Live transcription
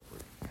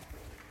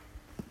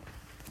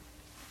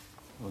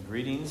Well,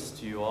 greetings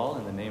to you all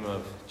in the name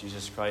of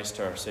Jesus Christ,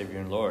 our Savior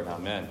and Lord.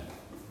 Amen.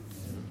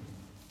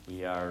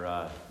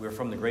 We're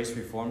from the Grace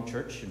Reformed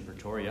Church in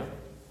Pretoria.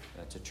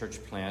 It's a church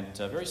plant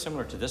very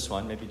similar to this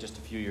one, maybe just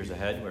a few years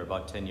ahead. We're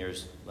about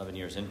 11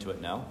 years into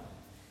it now.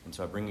 And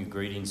so I bring you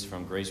greetings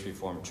from Grace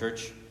Reformed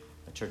Church,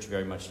 a church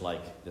very much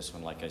like this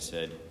one, like I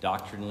said,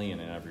 doctrinally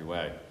and in every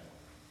way.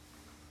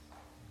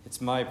 It's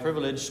my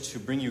privilege to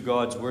bring you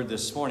God's Word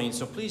this morning,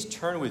 so please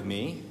turn with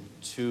me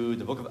to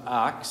the book of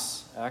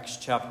Acts. Acts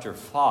chapter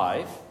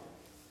 5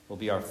 will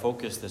be our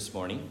focus this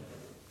morning.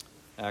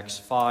 Acts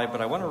 5,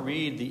 but I want to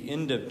read the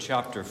end of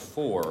chapter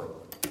 4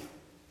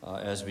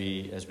 as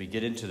we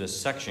get into this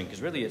section,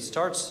 because really it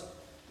starts,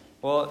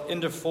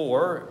 end of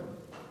 4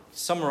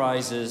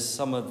 summarizes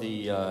some of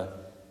the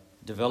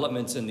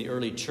developments in the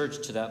early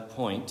church to that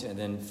point, and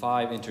then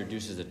 5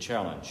 introduces a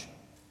challenge.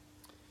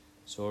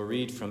 So we'll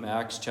read from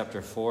Acts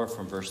chapter 4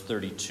 from verse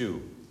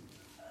 32.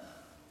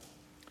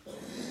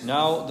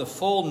 Now the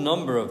full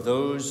number of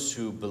those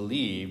who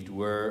believed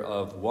were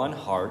of one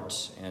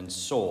heart and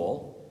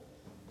soul,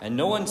 and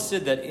no one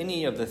said that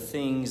any of the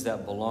things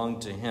that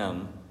belonged to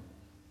him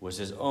was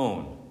his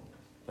own,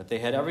 but they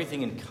had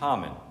everything in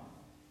common.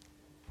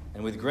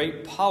 And with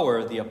great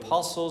power the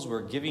apostles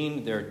were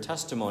giving their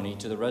testimony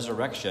to the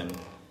resurrection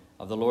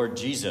of the Lord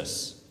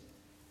Jesus,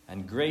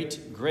 and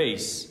great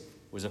grace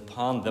was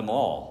upon them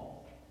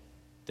all.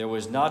 There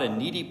was not a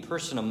needy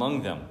person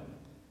among them.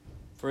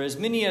 For as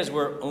many as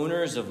were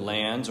owners of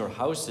lands or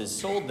houses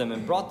sold them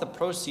and brought the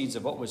proceeds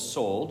of what was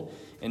sold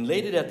and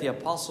laid it at the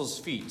apostles'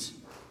 feet,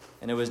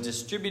 and it was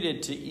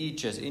distributed to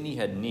each as any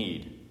had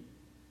need.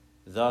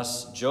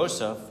 Thus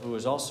Joseph, who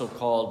was also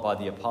called by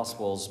the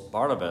apostles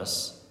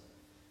Barnabas,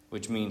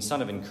 which means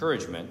son of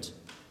encouragement,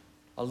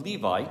 a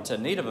Levite, a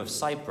native of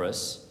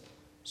Cyprus,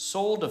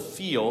 sold a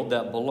field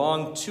that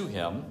belonged to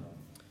him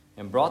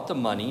and brought the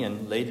money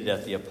and laid it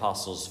at the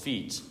apostles'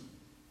 feet.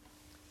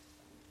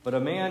 But a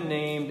man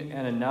named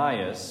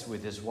Ananias,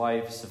 with his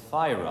wife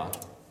Sapphira,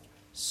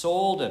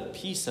 sold a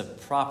piece of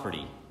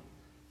property,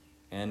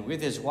 and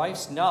with his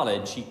wife's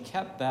knowledge he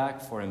kept back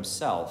for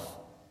himself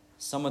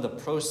some of the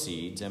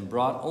proceeds and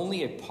brought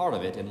only a part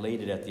of it and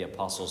laid it at the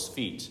apostles'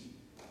 feet.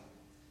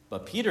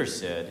 But Peter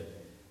said,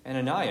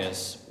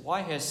 Ananias,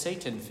 why has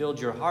Satan filled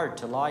your heart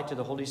to lie to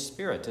the Holy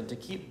Spirit and to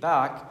keep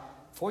back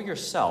for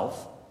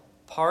yourself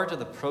part of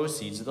the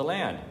proceeds of the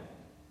land?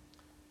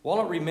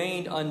 While it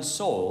remained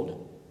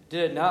unsold,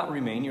 did it not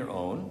remain your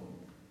own?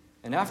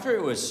 And after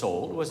it was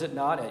sold, was it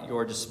not at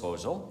your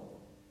disposal?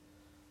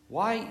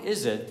 Why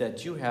is it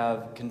that you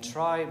have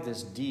contrived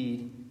this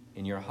deed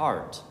in your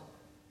heart?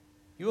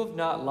 You have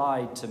not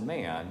lied to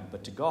man,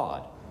 but to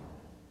God.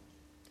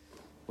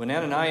 When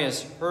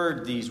Ananias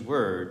heard these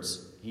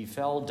words, he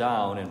fell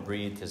down and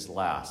breathed his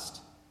last.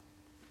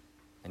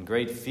 And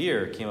great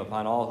fear came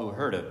upon all who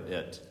heard of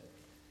it.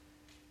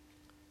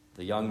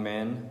 The young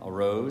men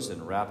arose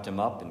and wrapped him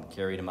up and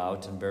carried him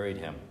out and buried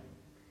him.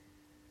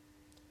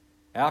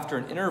 After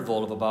an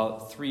interval of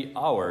about 3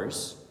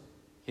 hours,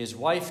 his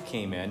wife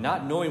came in,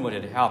 not knowing what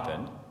had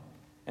happened,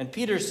 and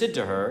Peter said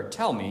to her,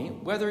 Tell me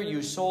whether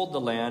you sold the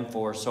land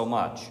for so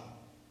much.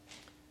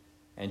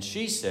 And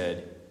she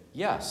said,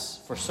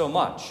 Yes, for so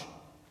much.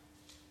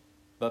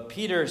 But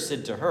Peter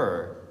said to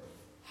her,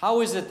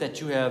 How is it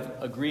that you have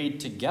agreed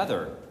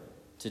together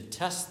to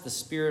test the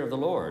Spirit of the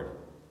Lord?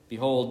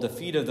 Behold, the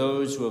feet of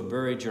those who have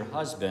buried your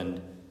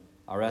husband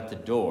are at the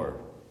door,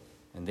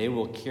 and they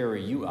will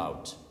carry you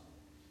out.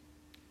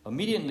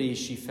 Immediately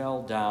she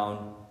fell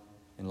down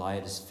and lay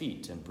at his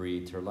feet and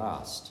breathed her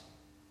last.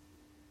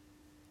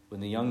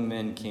 When the young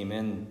men came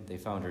in, they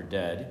found her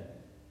dead,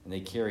 and they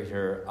carried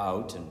her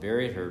out and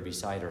buried her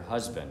beside her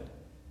husband.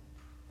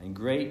 And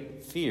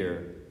great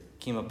fear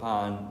came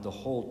upon the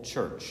whole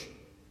church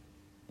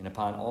and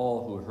upon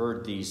all who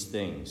heard these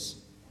things.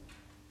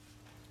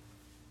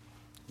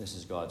 This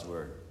is God's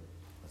word.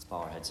 Let's bow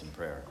our heads in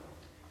prayer.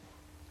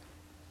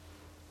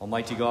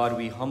 Almighty God,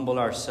 we humble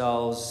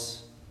ourselves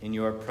in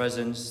your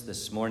presence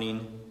this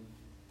morning,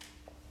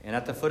 and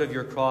at the foot of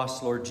your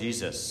cross, Lord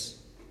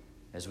Jesus,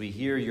 as we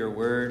hear your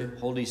word,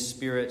 Holy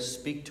Spirit,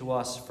 speak to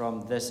us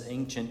from this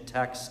ancient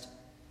text.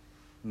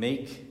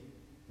 Make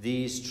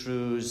these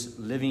truths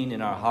living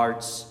in our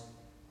hearts,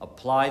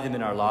 apply them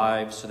in our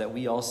lives so that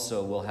we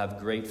also will have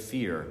great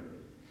fear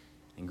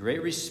and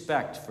great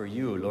respect for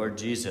you, Lord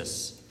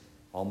Jesus,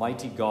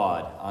 Almighty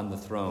God on the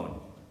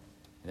throne,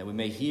 and that we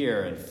may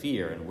hear and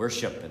fear and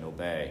worship and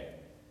obey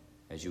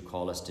as you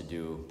call us to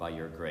do by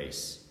your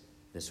grace.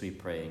 This we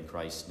pray in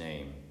Christ's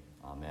name.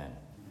 Amen.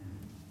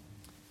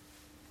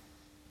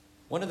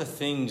 One of the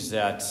things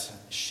that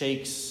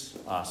shakes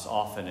us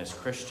often as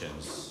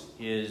Christians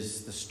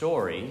is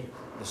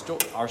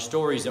our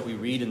stories that we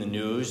read in the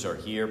news or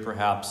hear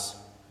perhaps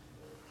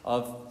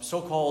of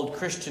so-called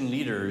Christian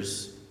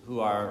leaders who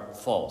are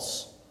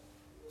false,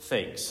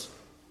 fakes,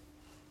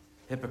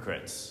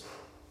 hypocrites.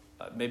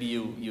 Maybe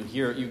you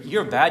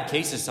hear bad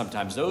cases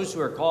sometimes. Those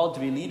who are called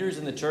to be leaders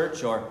in the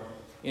church or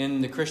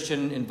in the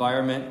Christian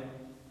environment,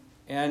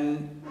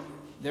 and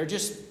they're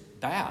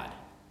just bad.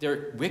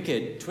 they're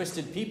wicked,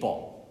 twisted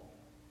people.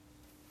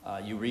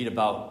 You read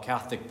about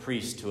Catholic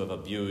priests who have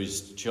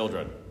abused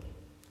children.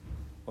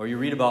 Or you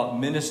read about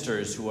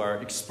ministers who are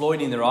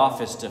exploiting their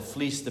office to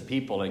fleece the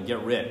people and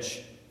get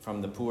rich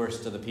from the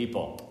poorest of the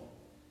people.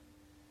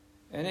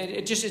 And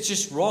it's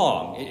just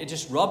wrong. It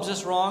just rubs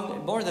us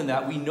wrong. More than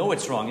that, we know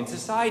it's wrong. In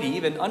society,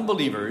 even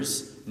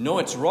unbelievers know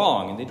it's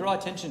wrong. And they draw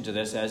attention to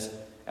this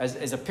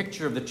as a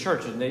picture of the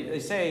church. And they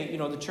say,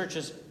 the church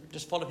is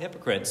just full of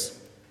hypocrites.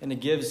 And it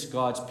gives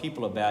God's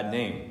people a bad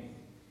name.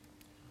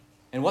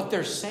 And what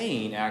they're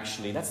saying,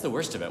 actually, that's the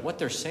worst of it. What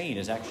they're saying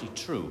is actually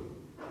true.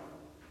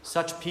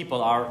 Such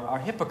people are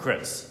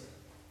hypocrites.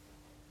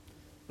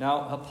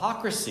 Now,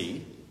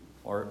 hypocrisy,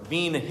 or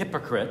being a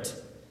hypocrite,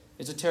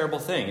 is a terrible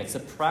thing. It's the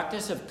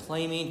practice of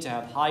claiming to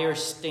have higher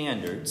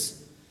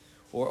standards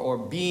or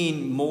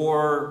being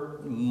more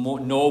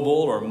noble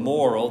or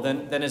moral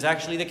than is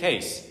actually the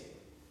case.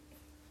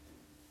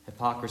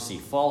 Hypocrisy,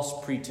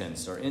 false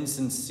pretense, or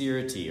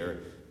insincerity, or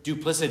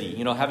duplicity,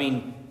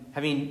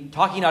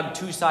 talking out of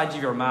two sides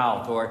of your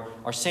mouth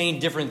or saying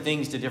different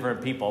things to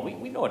different people.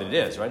 We know what it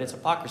is, right? It's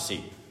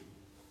hypocrisy.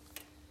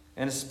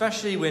 And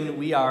especially when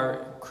we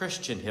are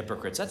Christian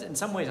hypocrites. In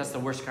some ways, that's the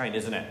worst kind,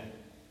 isn't it?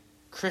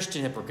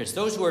 Christian hypocrites.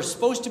 Those who are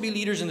supposed to be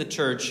leaders in the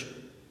church,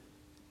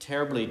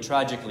 terribly,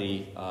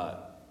 tragically,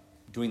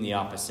 doing the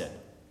opposite.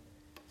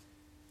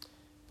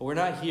 But we're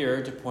not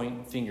here to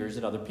point fingers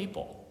at other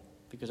people,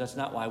 because that's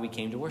not why we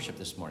came to worship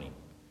this morning.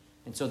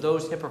 And so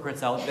those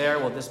hypocrites out there,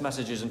 well, this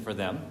message isn't for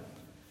them.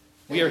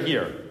 We are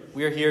here.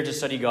 We are here to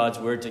study God's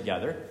Word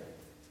together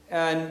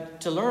and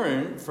to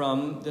learn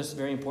from this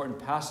very important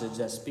passage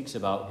that speaks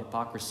about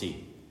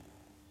hypocrisy.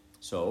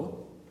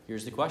 So,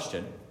 here's the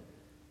question.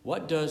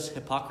 What does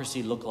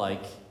hypocrisy look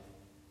like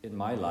in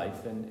my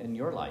life and in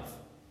your life?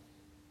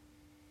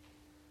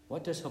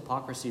 What does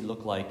hypocrisy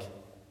look like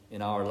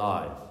in our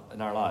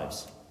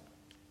lives?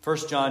 1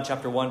 John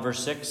chapter 1,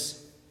 verse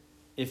 6,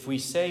 if we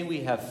say we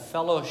have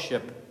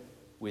fellowship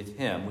with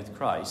him, with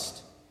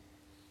Christ,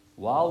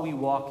 while we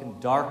walk in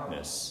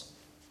darkness,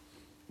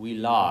 we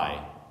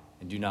lie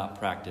and do not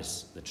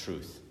practice the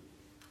truth.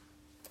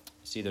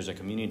 See, there's a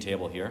communion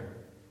table here.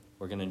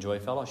 We're going to enjoy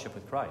fellowship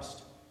with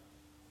Christ.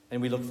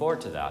 And we look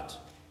forward to that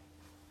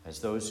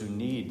as those who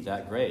need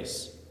that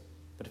grace.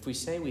 But if we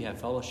say we have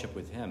fellowship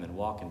with him and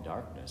walk in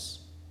darkness,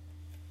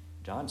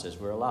 John says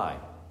we're a lie.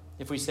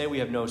 If we say we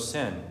have no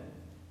sin,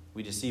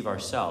 we deceive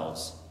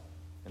ourselves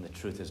and the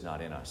truth is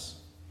not in us.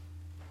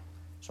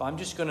 So I'm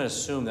just going to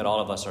assume that all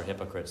of us are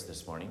hypocrites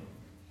this morning.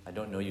 I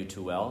don't know you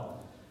too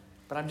well,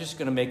 but I'm just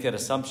going to make that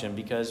assumption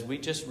because we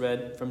just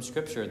read from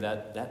Scripture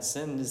that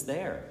sin is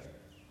there,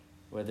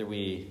 whether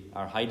we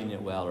are hiding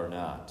it well or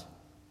not.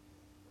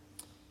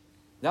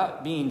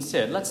 That being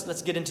said,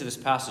 let's get into this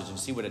passage and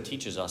see what it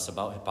teaches us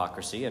about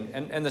hypocrisy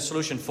and the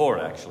solution for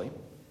it, actually,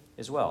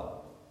 as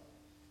well.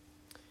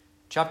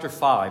 Chapter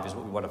 5 is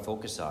what we want to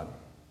focus on.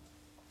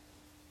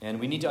 And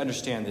we need to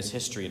understand this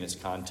history in its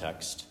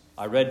context.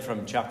 I read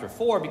from chapter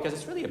 4 because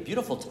it's really a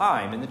beautiful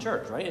time in the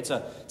church, right? It's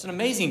an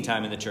amazing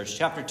time in the church.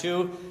 Chapter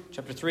 2,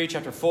 chapter 3,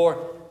 chapter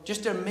 4,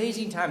 just an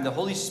amazing time. The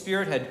Holy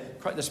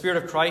Spirit the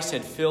Spirit of Christ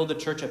had filled the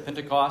church at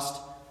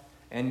Pentecost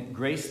and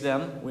graced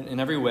them in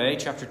every way.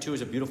 Chapter 2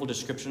 is a beautiful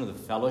description of the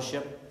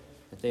fellowship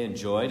that they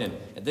enjoyed. And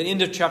at the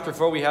end of chapter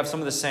 4, we have some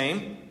of the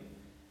same.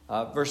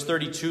 Verse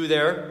 32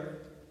 there,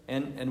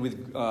 and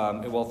with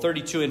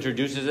 32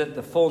 introduces it.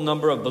 The full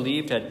number of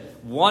believed had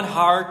one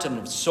heart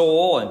and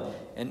soul,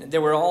 and they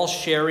were all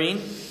sharing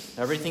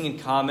everything in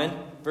common.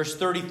 Verse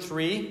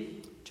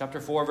 33, chapter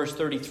 4, verse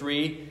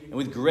 33, and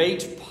with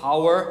great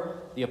power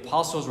the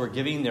apostles were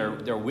giving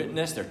their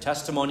witness, their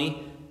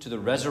testimony to the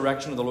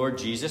resurrection of the Lord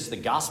Jesus. The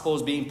gospel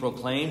is being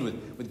proclaimed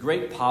with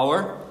great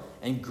power,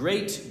 and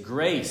great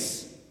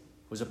grace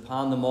was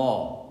upon them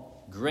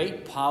all.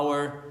 Great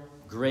power,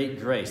 great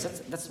grace.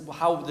 That's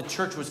how the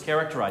church was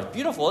characterized.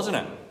 Beautiful, isn't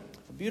it?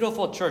 A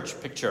beautiful church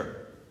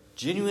picture.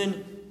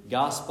 Genuine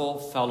gospel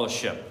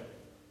fellowship.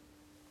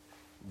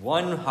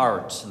 One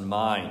heart and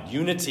mind.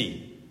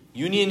 Unity.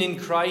 Union in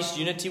Christ,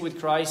 unity with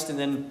Christ, and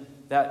then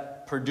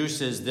that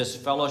produces this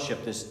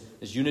fellowship, this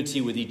unity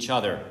with each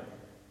other.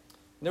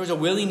 And there was a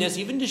willingness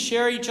even to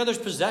share each other's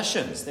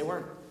possessions. They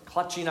weren't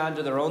clutching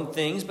onto their own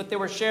things, but they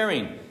were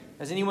sharing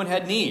as anyone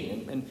had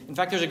need. And in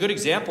fact, there's a good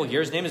example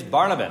here. His name is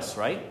Barnabas,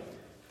 right?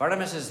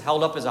 Barnabas is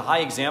held up as a high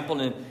example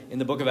in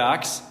the book of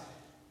Acts.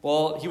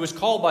 Well, he was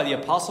called by the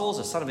apostles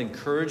a son of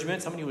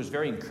encouragement, somebody who was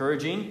very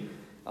encouraging.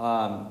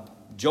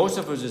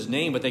 Joseph was his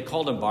name, but they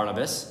called him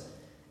Barnabas.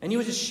 And he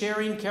was a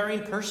sharing,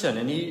 caring person,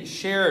 and he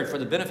shared for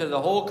the benefit of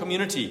the whole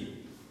community.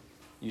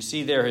 You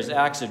see there his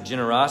acts of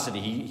generosity.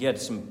 He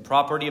had some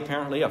property,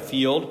 apparently, a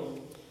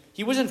field.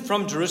 He wasn't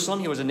from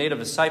Jerusalem. He was a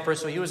native of Cyprus,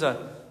 so he was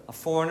a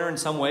foreigner in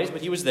some ways,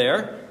 but he was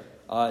there,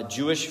 a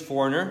Jewish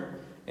foreigner.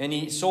 And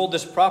he sold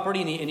this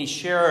property, and he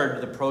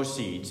shared the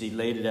proceeds. He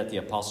laid it at the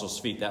apostles'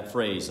 feet, that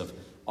phrase of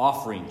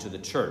offering to the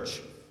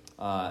church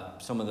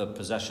some of the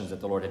possessions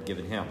that the Lord had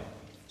given him.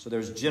 So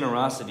there's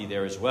generosity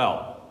there as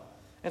well.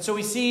 And so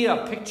we see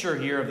a picture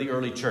here of the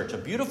early church, a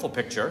beautiful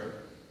picture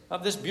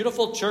of this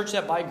beautiful church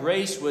that by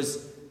grace was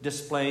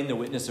displaying the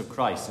witness of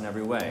Christ in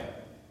every way.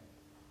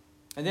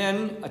 And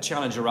then a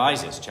challenge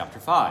arises, chapter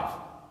 5.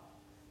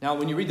 Now,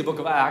 when you read the book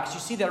of Acts, you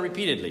see that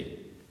repeatedly.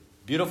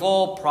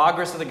 Beautiful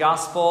progress of the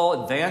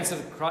gospel, advance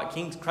of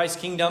Christ's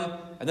kingdom,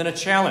 and then a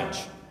challenge.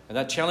 And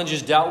that challenge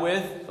is dealt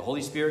with, the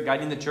Holy Spirit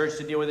guiding the church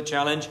to deal with the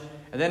challenge.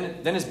 And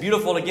then it's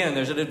beautiful again.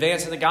 There's an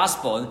advance of the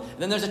gospel. And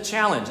then there's a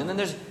challenge. And then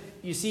there's,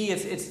 you see,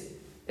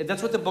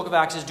 that's what the book of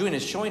Acts is doing.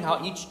 It's showing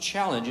how each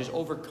challenge is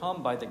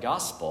overcome by the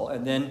gospel.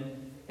 And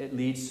then it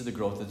leads to the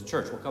growth of the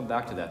church. We'll come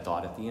back to that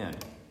thought at the end.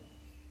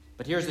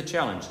 But here's the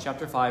challenge,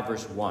 chapter 5,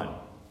 verse 1.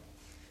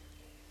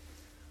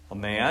 A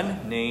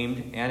man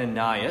named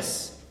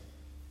Ananias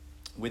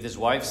with his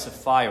wife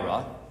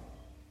Sapphira.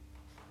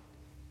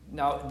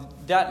 Now,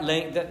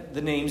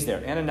 the names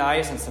there,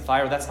 Ananias and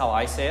Sapphira, that's how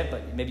I say it,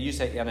 but maybe you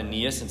say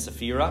Ananias and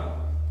Sapphira.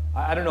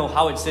 I don't know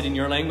how it's said in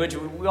your language.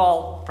 We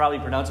all probably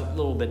pronounce it a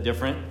little bit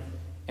different.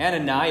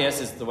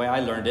 Ananias is the way I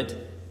learned it.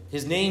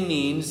 His name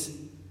means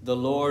the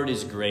Lord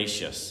is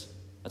gracious.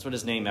 That's what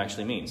his name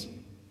actually means.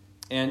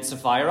 And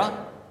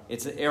Sapphira,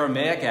 it's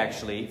Aramaic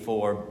actually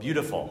for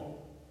beautiful.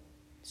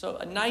 So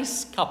a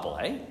nice couple,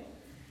 eh?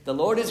 The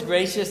Lord is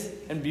gracious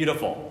and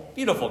beautiful.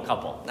 Beautiful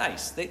couple.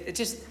 Nice.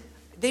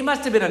 They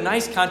must have been a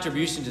nice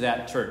contribution to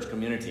that church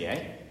community,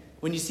 eh?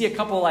 When you see a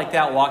couple like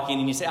that walking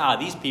and you say,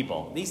 these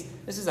people, this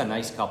is a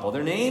nice couple.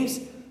 Their names,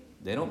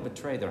 they don't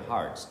betray their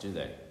hearts, do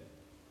they?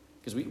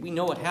 Because we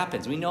know what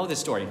happens. We know the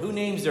story. Who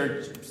names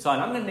their son?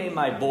 I'm going to name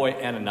my boy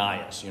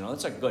Ananias.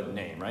 That's a good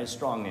name, right?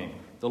 Strong name.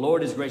 The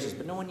Lord is gracious.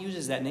 But no one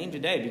uses that name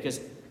today because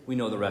we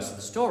know the rest of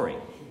the story.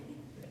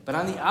 But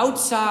on the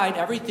outside,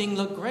 everything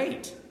looked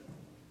great.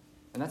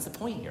 And that's the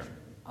point here.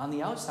 On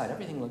the outside,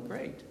 everything looked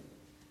great.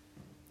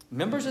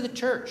 Members of the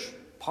church,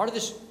 part of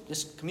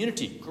this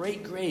community,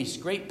 great grace,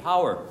 great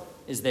power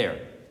is there.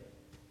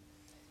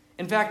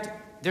 In fact,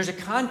 there's a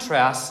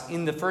contrast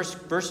in the first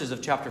verses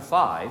of chapter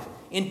 5,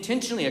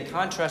 intentionally a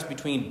contrast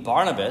between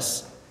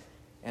Barnabas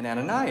and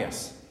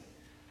Ananias.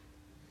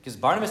 Because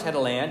Barnabas had a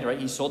land, right?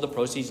 He sold the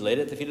proceeds, laid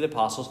it at the feet of the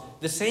apostles.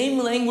 The same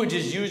language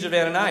is used of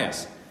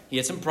Ananias. He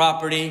had some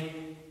property,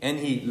 and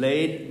he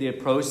laid the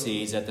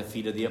proceeds at the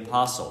feet of the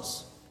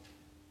apostles.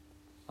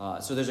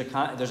 So there's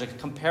a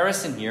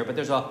comparison here, but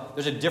there's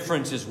a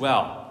difference as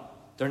well.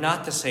 They're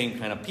not the same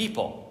kind of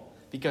people.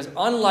 Because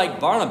unlike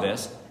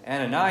Barnabas,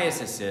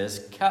 Ananias, it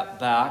says, kept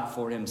back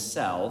for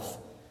himself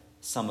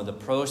some of the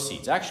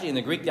proceeds. Actually, in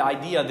the Greek, the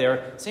idea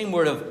there, same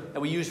word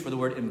that we use for the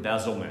word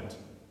embezzlement.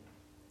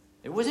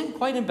 It wasn't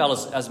quite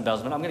as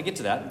embezzlement. I'm going to get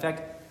to that. In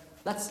fact,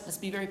 let's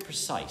be very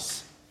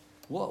precise.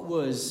 What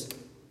was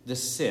the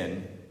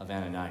sin of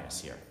Ananias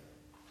here?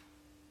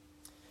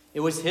 It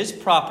was his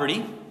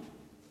property,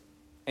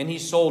 and he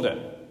sold it.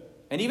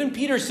 And even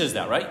Peter says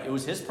that, right? It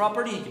was his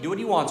property. He could do what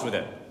he wants with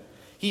it.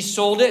 He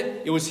sold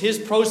it. It was his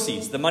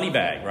proceeds, the money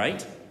bag,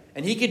 right?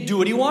 And he could do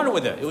what he wanted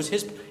with it. It was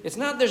his. There's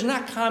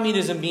not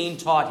communism being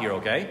taught here,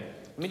 okay?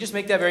 Let me just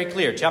make that very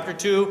clear. Chapter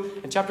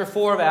 2 and chapter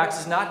 4 of Acts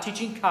is not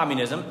teaching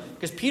communism,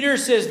 because Peter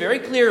says very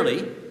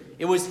clearly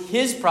it was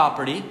his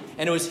property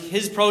and it was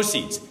his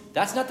proceeds.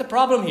 That's not the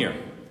problem here.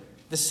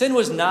 The sin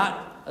was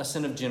not a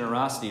sin of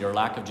generosity or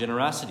lack of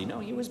generosity. No,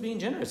 he was being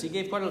generous. He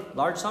gave quite a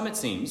large sum, it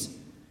seems,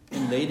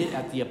 and laid it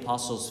at the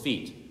apostles'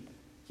 feet.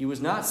 He was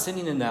not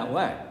sinning in that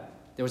way.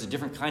 There was a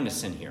different kind of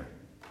sin here.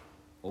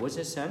 What was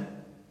his sin?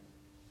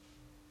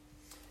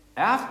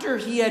 After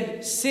he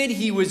had said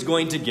he was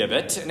going to give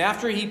it, and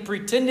after he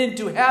pretended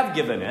to have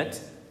given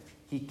it,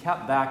 he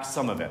kept back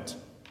some of it.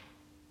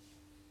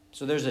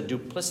 So there's a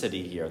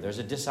duplicity here. There's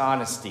a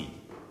dishonesty.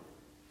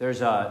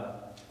 There's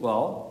a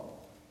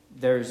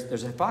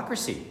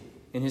hypocrisy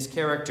in his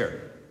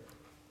character.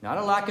 Not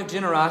a lack of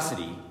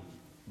generosity,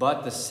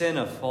 but the sin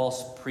of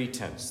false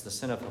pretense, the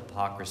sin of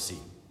hypocrisy.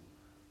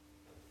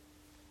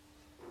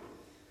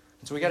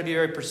 And so we got to be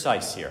very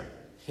precise here.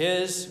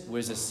 His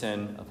was a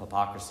sin of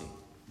hypocrisy.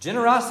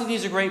 Generosity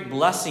is a great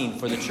blessing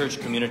for the church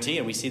community,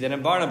 and we see that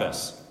in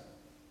Barnabas.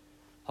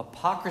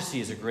 Hypocrisy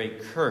is a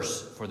great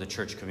curse for the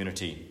church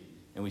community,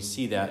 and we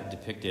see that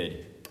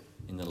depicted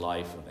in the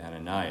life of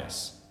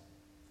Ananias.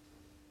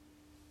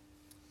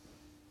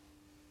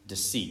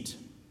 Deceit.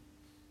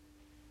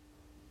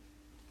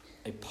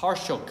 A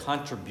partial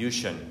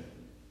contribution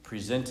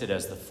presented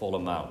as the full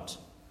amount.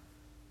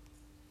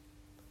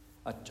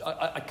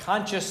 A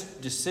conscious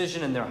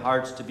decision in their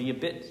hearts to be a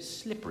bit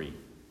slippery,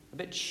 a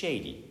bit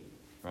shady,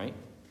 right?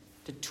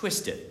 To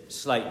twist it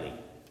slightly,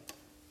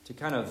 to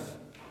kind of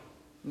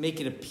make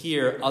it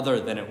appear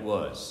other than it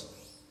was.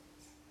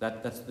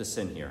 That's the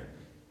sin here.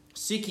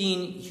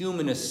 Seeking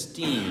human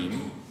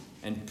esteem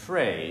and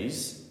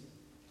praise,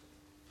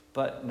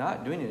 but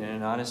not doing it in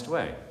an honest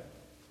way.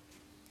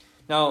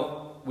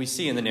 Now, we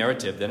see in the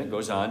narrative, then it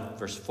goes on,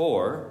 verse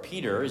 4,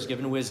 Peter is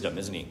given wisdom,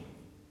 isn't he?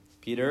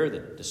 Peter, the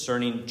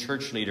discerning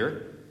church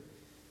leader,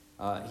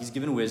 he's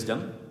given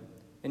wisdom,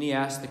 and he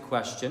asks the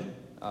question.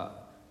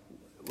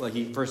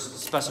 He first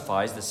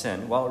specifies the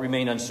sin. While it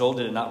remained unsold,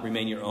 did it not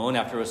remain your own?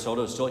 After it was sold,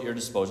 it was still at your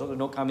disposal. There's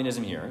no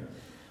communism here.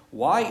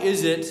 Why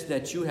is it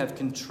that you have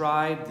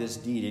contrived this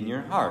deed in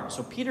your heart?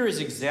 So Peter is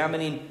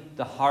examining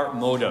the heart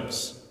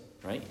motives,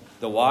 right?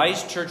 The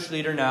wise church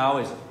leader now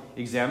is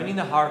examining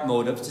the heart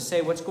motives to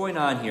say what's going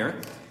on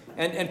here.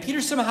 And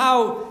Peter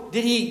somehow,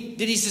 did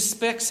he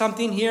suspect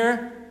something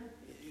here?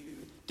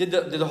 Did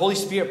the Holy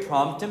Spirit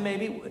prompt him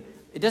maybe?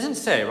 It doesn't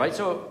say, right?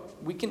 So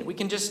we can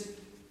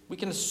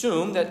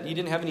assume that he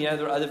didn't have any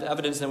other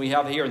evidence than we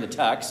have here in the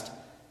text.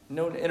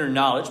 No inner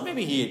knowledge.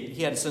 Maybe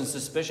he had some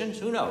suspicions.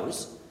 Who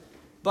knows?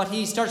 But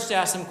he starts to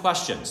ask some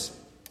questions.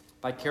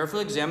 By careful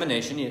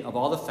examination of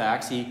all the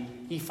facts,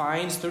 he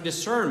finds through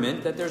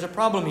discernment that there's a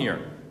problem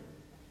here.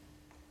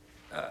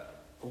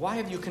 Why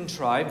have you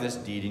contrived this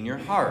deed in your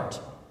heart?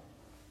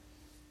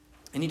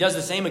 And he does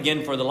the same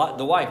again for the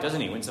wife,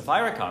 doesn't he? When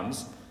Sapphira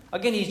comes,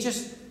 again,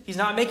 he's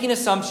not making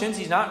assumptions.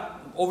 He's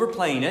not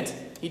overplaying it.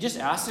 He just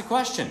asks a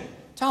question.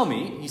 Tell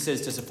me, he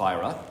says to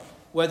Sapphira,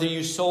 whether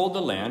you sold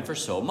the land for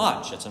so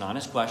much. That's an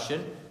honest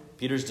question.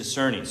 Peter's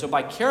discerning. So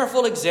by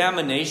careful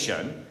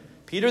examination,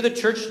 Peter, the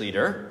church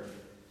leader,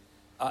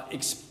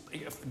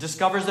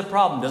 discovers the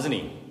problem, doesn't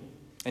he?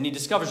 And he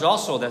discovers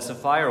also that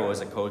Sapphira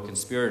was a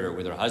co-conspirator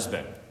with her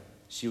husband.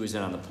 She was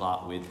in on the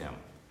plot with him.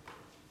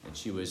 And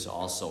she was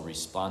also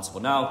responsible.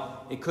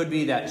 Now, it could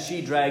be that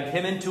she dragged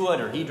him into it,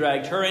 or he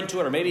dragged her into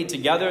it, or maybe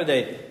together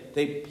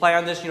they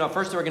planned this. At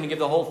first they were going to give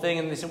the whole thing,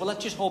 and they said, well,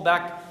 let's just hold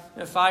back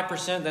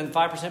 5%, then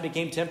 5%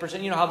 became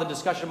 10%. You know how the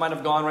discussion might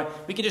have gone,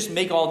 right? We could just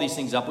make all these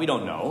things up. We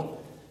don't know.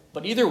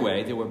 But either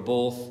way, they were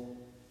both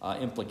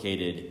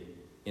implicated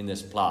in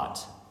this plot,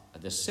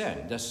 this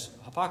sin, this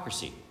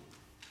hypocrisy.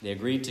 They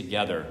agreed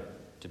together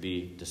to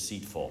be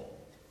deceitful,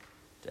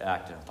 to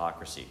act in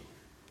hypocrisy.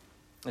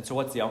 And so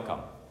what's the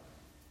outcome?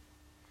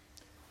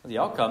 The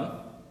outcome,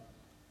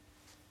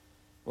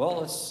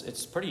 well,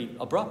 it's pretty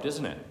abrupt,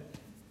 isn't it?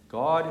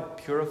 God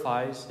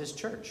purifies his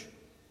church.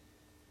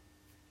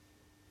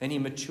 And he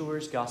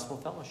matures gospel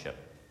fellowship.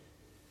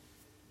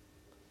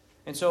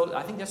 And so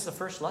I think that's the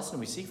first lesson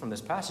we see from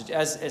this passage.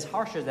 As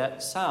harsh as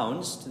that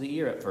sounds to the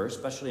ear at first,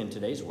 especially in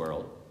today's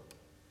world,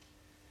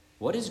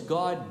 what is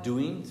God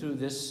doing through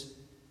this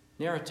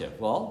narrative?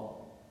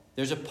 Well,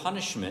 there's a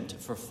punishment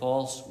for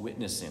false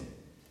witnesses.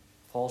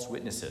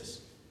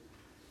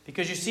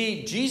 Because you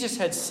see, Jesus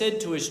had said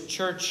to his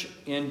church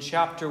in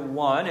chapter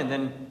 1, and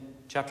then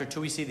chapter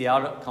 2, we see the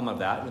outcome of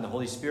that when the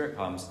Holy Spirit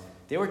comes.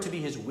 They were to be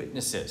his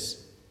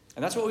witnesses.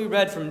 And that's what we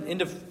read from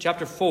end of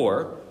chapter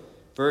 4,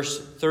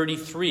 verse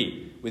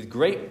 33. With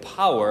great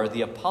power,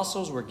 the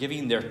apostles were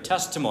giving their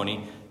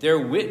testimony, their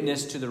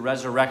witness to the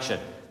resurrection.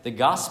 The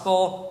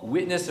gospel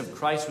witness of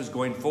Christ was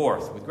going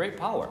forth with great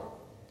power.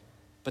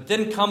 But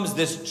then comes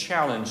this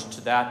challenge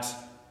to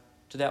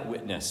that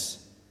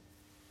witness.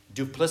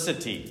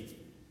 Duplicity.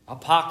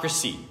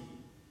 Hypocrisy.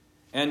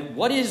 And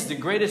what is the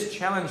greatest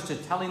challenge to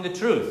telling the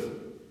truth?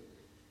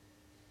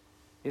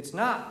 It's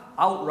not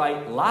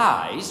outright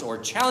lies or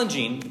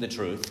challenging the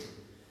truth.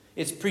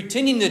 It's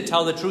pretending to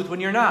tell the truth when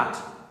you're not.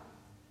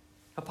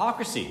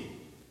 Hypocrisy.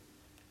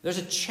 There's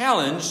a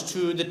challenge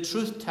to the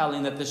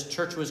truth-telling that this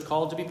church was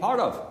called to be part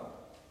of.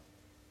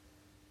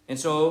 And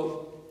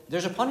so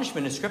there's a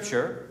punishment in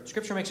Scripture.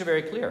 Scripture makes it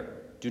very clear.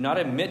 Do not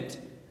admit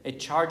a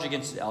charge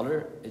against the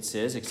elder, it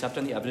says, except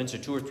on the evidence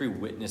of 2 or 3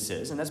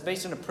 witnesses. And that's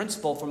based on a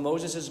principle from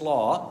Moses'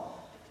 law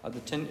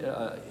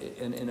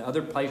in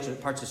other parts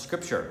of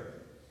Scripture.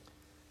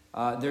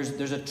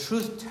 There's a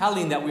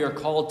truth-telling that we are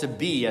called to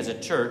be as a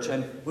church.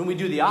 And when we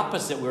do the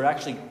opposite, we're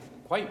actually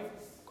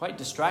quite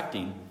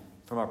distracting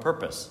from our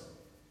purpose.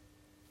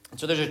 And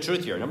so there's a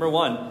truth here. Number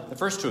 1, the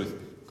first truth,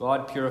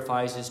 God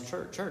purifies his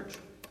church.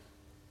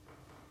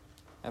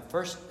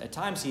 At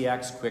times he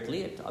acts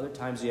quickly, at other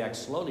times he acts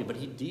slowly, but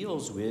he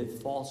deals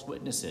with false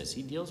witnesses.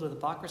 He deals with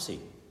hypocrisy.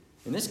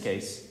 In this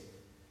case,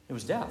 it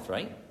was death,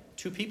 right?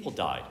 2 people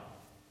died.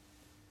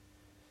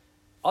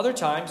 Other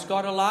times,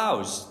 God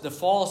allows the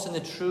false and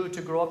the true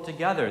to grow up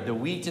together, the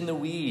wheat and the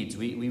weeds.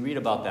 We read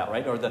about that,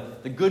 right? Or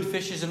the good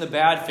fishes and the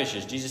bad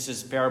fishes,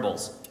 Jesus'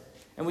 parables.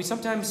 And we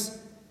sometimes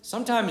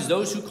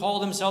those who call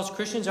themselves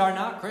Christians are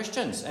not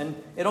Christians. And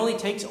it only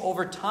takes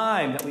over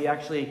time that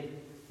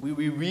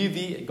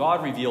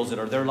God reveals it,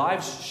 or their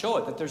lives show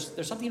it, that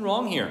there's something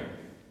wrong here.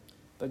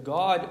 But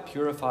God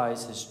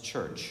purifies his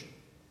church.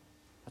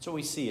 That's what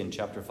we see in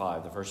chapter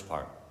 5, the first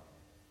part.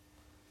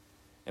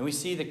 And we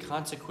see the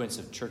consequence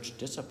of church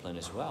discipline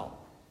as well.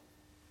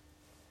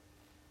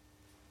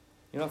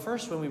 At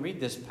first when we read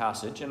this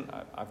passage, and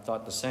I've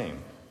thought the same,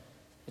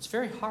 it's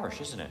very harsh,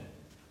 isn't it?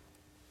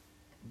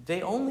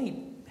 They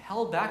only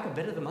held back a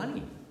bit of the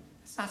money.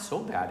 It's not so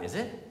bad, is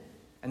it?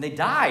 And they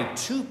died.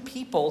 2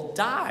 people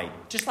died,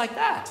 just like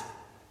that.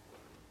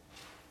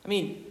 I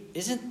mean,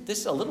 isn't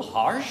this a little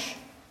harsh?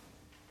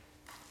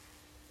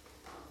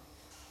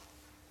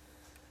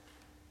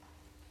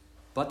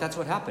 But that's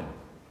what happened.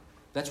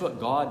 That's what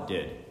God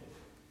did.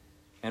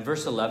 And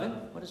verse 11,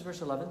 what does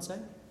verse 11 say?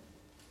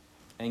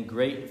 And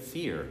great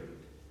fear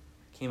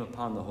came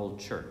upon the whole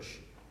church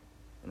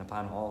and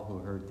upon all who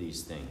heard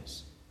these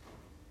things.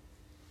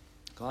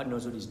 God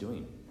knows what he's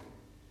doing.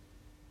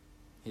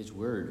 His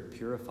word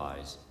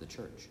purifies the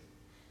church.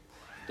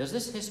 Does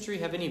this history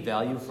have any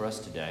value for us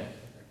today?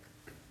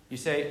 You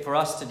say, for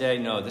us today,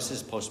 no, this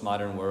is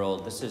postmodern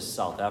world. This is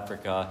South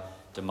Africa,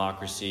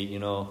 democracy,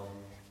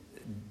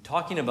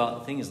 talking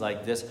about things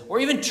like this, or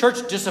even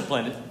church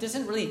discipline. It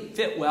doesn't really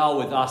fit well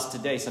with us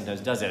today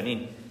sometimes, does it? I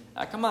mean,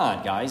 come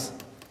on, guys.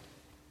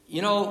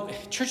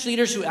 Church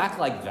leaders who act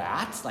like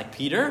that, like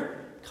Peter,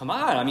 come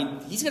on. I mean,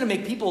 he's going to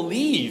make people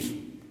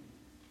leave.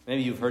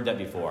 Maybe you've heard that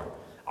before.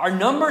 Our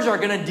numbers are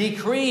going to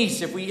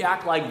decrease if we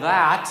act like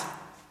that.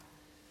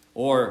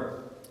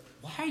 Or,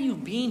 why are you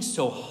being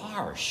so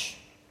harsh?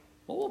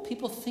 What will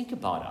people think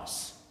about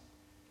us?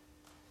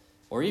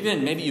 Or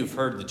even, maybe you've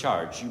heard the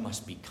charge, you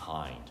must be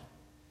kind.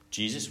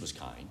 Jesus was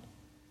kind.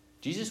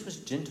 Jesus was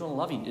gentle and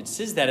loving. It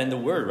says that in the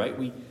Word, right?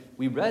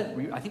 We read,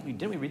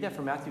 didn't we read that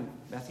from Matthew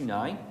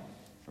 9?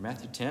 Or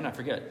Matthew 10? I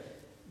forget.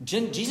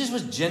 Jesus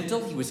was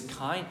gentle. He was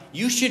kind.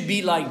 You should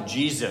be like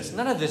Jesus.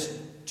 None of this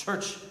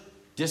church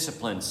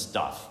discipline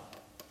stuff.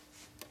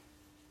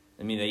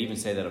 I mean, they even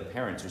say that of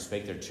parents who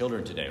spank their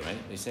children today, right?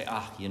 They say,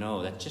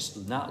 that's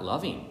just not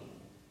loving.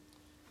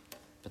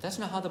 But that's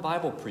not how the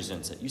Bible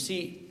presents it. You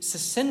see,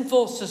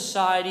 sinful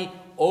society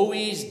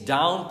always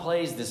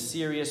downplays the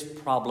serious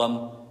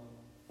problem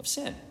of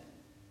sin,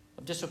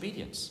 of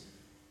disobedience.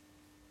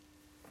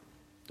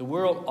 The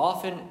world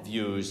often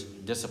views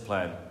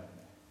discipline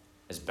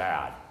as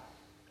bad.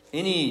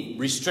 Any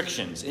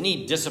restrictions,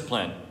 any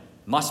discipline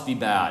must be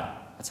bad.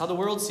 That's how the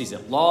world sees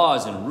it.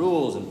 Laws and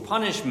rules and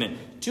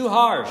punishment, too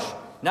harsh,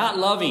 not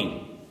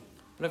loving.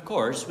 But of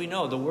course, we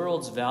know the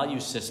world's value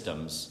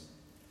systems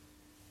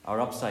are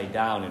upside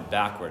down and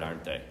backward,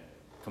 aren't they,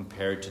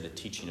 compared to the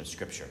teaching of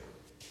Scripture.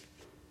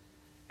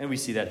 And we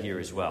see that here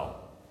as well.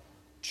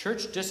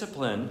 Church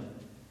discipline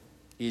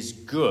is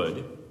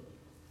good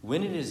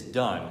when it is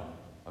done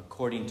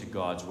according to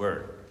God's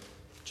Word.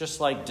 Just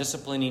like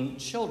disciplining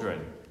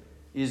children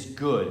is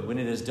good when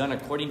it is done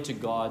according to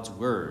God's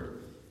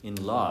Word in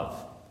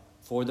love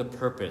for the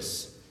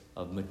purpose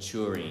of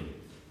maturing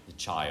the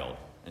child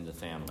and the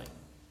family.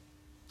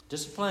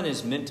 Discipline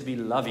is meant to be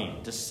loving.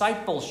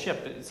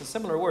 Discipleship, it's a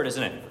similar word,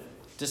 isn't it?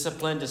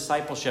 Discipline,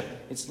 discipleship.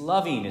 It's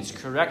loving, it's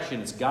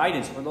correction, it's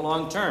guidance for the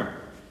long term.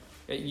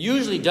 It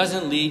usually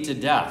doesn't lead to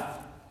death.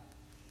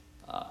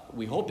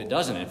 We hope it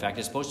doesn't. In fact,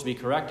 it's supposed to be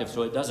corrective,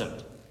 so it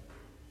doesn't.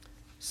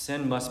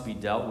 Sin must be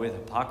dealt with.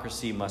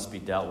 Hypocrisy must be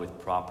dealt with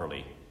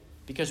properly.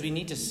 Because we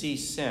need to see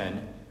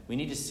sin. We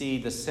need to see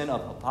the sin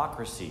of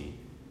hypocrisy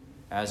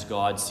as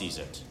God sees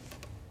it.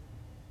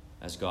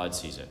 As God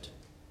sees it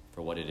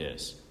for what it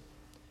is.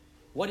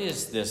 What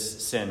is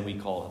this sin we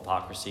call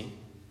hypocrisy?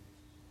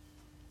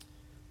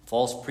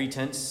 False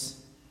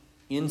pretense,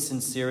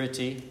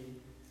 insincerity,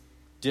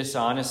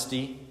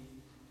 dishonesty,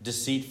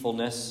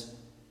 deceitfulness,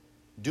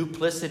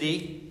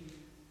 duplicity,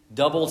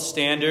 double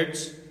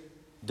standards,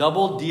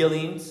 double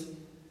dealings,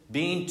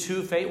 being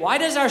two-faced. Why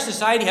does our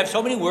society have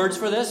so many words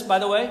for this, by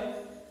the way?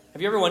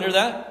 Have you ever wondered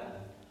that?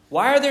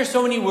 Why are there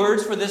so many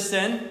words for this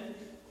sin?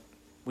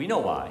 We know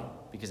why,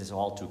 because it's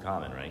all too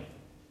common, right?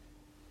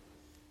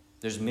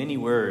 There's many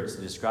words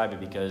to describe it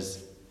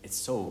because it's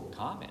so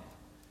common.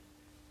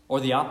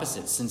 Or the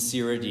opposite,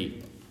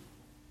 sincerity,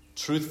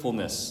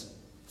 truthfulness,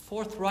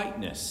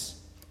 forthrightness,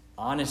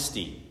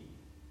 honesty,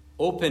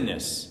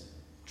 openness,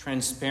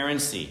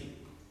 transparency,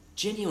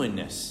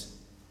 genuineness.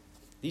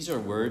 These are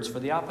words for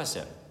the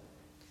opposite.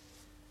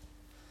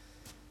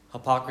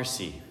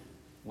 Hypocrisy,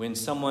 when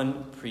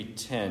someone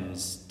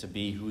pretends to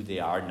be who they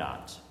are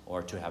not,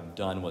 or to have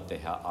done what they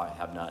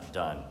have not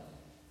done.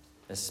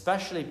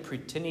 Especially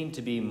pretending to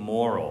be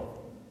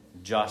moral,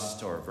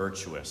 just, or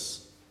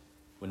virtuous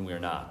when we're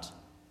not.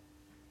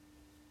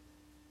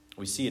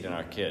 We see it in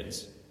our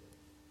kids.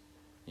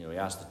 We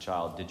ask the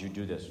child, did you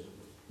do this?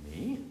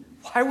 Me?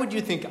 Why would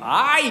you think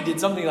I did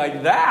something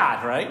like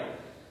that, right?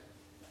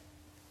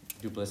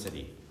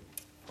 Duplicity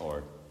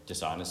or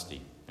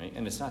dishonesty, right?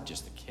 And it's not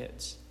just the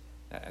kids.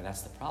 And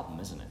that's the problem,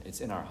 isn't it? It's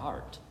in our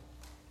heart.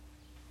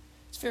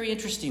 It's very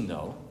interesting,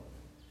 though.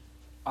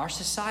 Our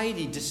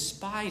society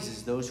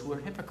despises those who are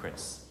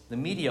hypocrites. The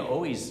media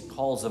always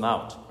calls them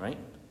out, right?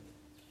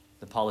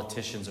 The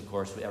politicians, of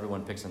course,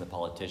 everyone picks on the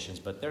politicians,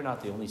 but they're not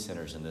the only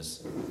sinners in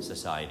this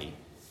society.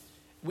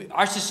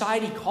 Our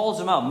society calls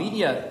them out.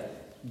 Media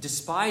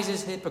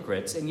despises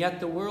hypocrites, and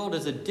yet the world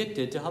is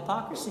addicted to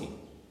hypocrisy.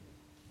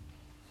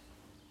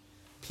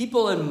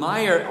 People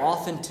admire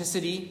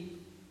authenticity,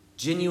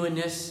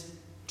 genuineness,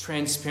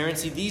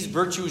 transparency. These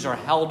virtues are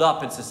held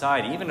up in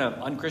society, even an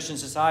unchristian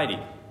society.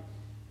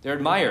 They're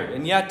admired.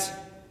 And yet,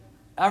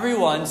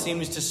 everyone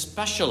seems to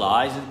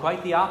specialize in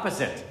quite the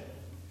opposite.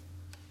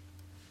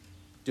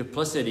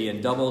 Duplicity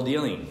and double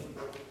dealing.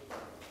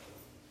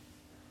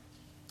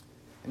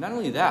 And not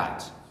only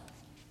that,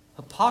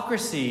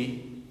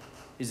 hypocrisy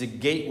is a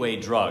gateway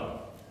drug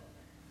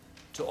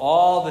to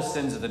all the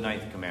sins of the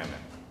ninth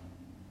commandment.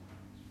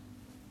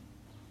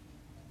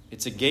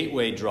 It's a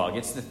gateway drug.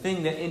 It's the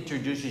thing that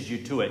introduces you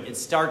to it. It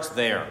starts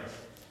there.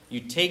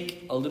 You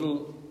take a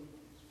little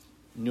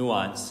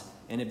nuance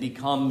and it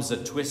becomes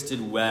a twisted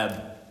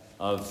web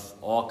of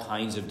all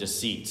kinds of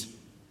deceit.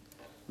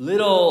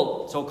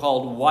 little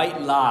so-called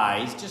white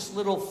lies, just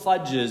little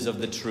fudges of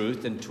the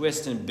truth and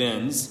twists and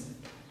bends,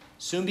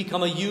 soon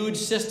become a huge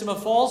system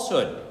of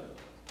falsehood.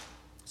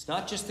 It's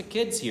not just the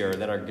kids here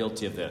that are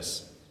guilty of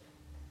this.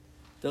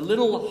 The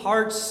little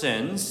heart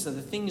sins, the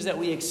things that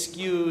we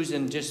excuse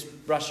and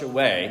just brush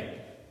away,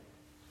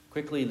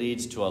 quickly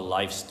leads to a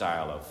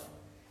lifestyle of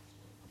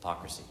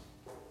hypocrisy,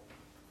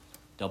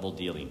 double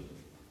dealing,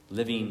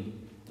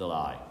 living the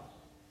lie.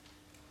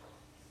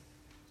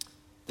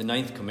 The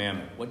ninth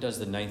commandment. What does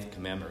the ninth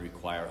commandment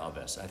require of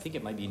us? I think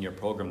it might be in your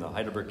program, the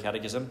Heidelberg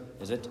Catechism.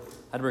 Is it?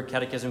 Heidelberg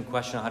Catechism,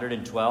 question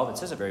 112. It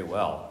says it very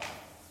well.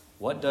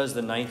 What does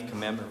the ninth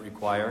commandment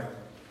require?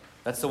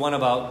 That's the one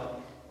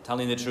about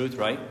telling the truth,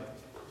 right?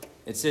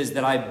 It says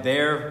that I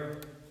bear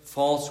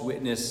false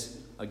witness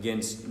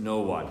against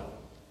no one.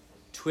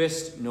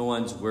 Twist no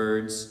one's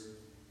words.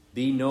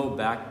 Be no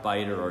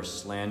backbiter or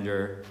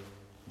slander.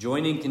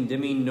 Join in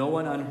condemning no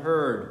one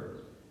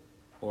unheard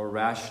or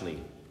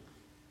rashly.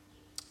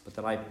 But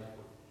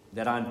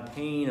that on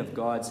pain of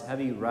God's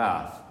heavy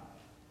wrath,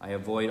 I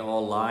avoid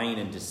all lying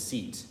and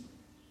deceit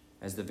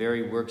as the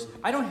very works.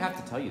 I don't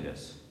have to tell you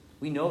this.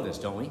 We know this,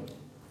 don't we?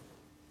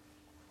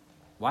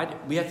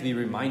 We have to be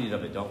reminded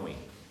of it, don't we?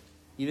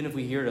 Even if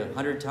we hear it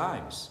 100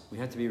 times, we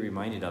have to be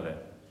reminded of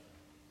it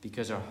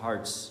because our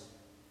hearts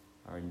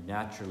are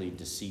naturally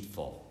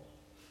deceitful.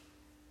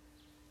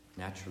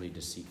 Naturally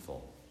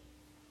deceitful.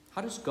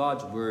 How does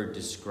God's word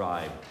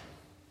describe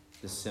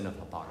the sin of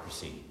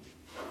hypocrisy?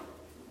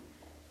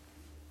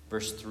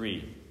 Verse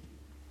 3.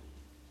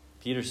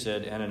 Peter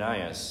said,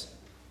 Ananias,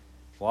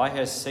 why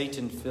has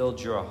Satan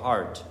filled your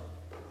heart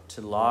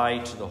to lie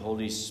to the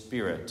Holy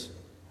Spirit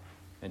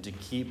and to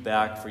keep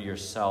back for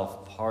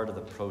yourself part of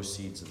the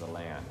proceeds of the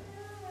land?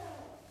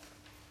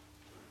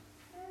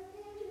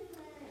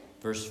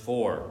 Verse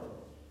 4.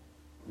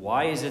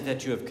 Why is it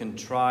that you have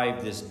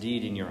contrived this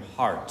deed in your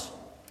heart?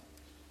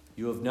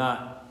 You have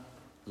not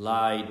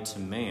lied to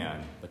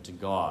man, but to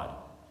God.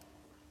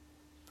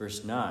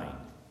 Verse 9.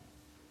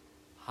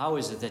 How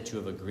is it that you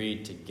have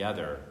agreed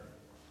together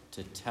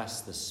to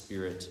test the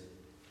Spirit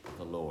of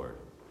the Lord?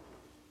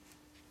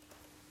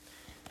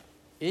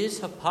 Is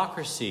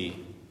hypocrisy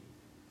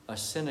a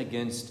sin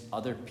against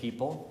other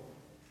people,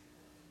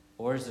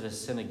 or is it a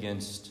sin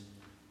against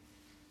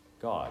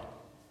God?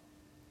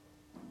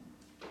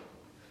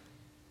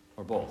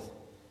 Or both?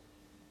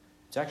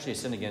 It's actually a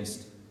sin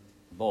against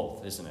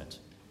both, isn't it?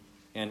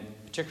 And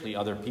particularly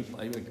other people,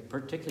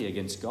 particularly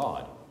against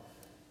God.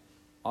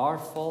 Our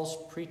false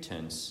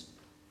pretense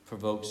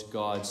provokes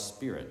God's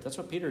Spirit. That's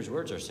what Peter's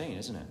words are saying,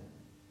 isn't it?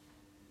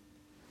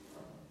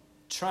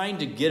 Trying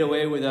to get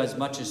away with as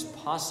much as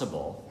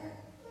possible.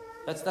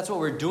 That's what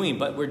we're doing,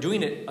 but we're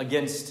doing it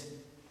against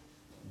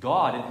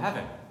God in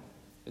heaven.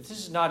 This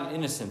is not an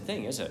innocent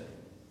thing, is it?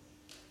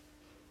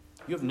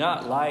 You have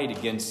not lied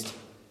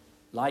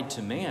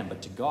to man,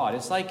 but to God.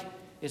 It's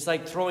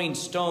like throwing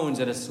stones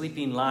at a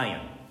sleeping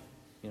lion.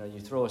 You know, you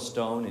throw a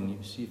stone and you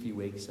see if he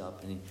wakes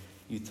up, and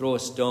you throw a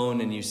stone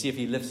and you see if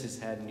he lifts his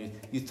head, and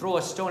you throw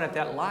a stone at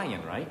that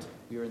lion, right?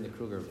 We were in the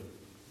Kruger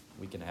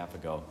a week and a half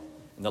ago,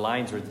 and the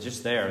lions were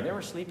just there, and they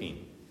were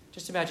sleeping.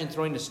 Just imagine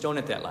throwing a stone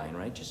at that lion,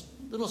 right? Just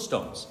little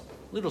stones.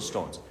 Little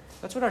stones.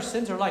 That's what our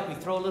sins are like. We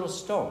throw little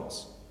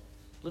stones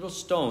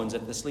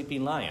at the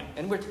sleeping lion.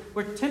 And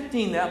we're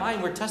tempting that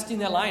lion. We're testing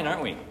that lion,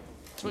 aren't we?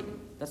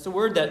 That's the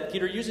word that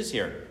Peter uses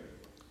here.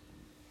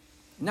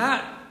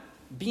 Not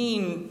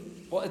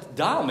being, well, it's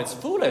dumb, it's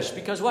foolish,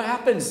 because what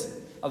happens?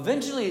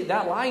 Eventually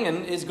that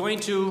lion is going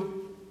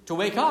to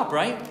wake up,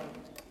 right?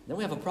 Then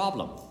we have a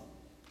problem.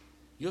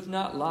 You have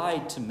not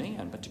lied to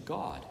man, but to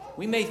God.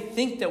 We may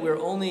think that we're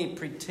only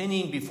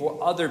pretending before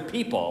other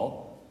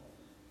people,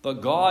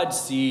 but God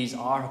sees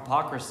our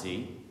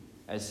hypocrisy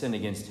as sin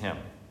against him.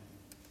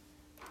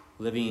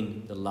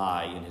 Living the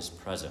lie in his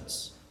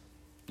presence.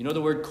 You know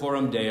the word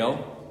coram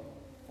Deo?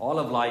 All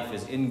of life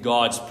is in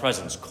God's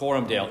presence.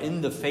 Coram Deo, in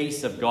the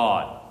face of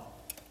God.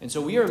 And so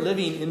we are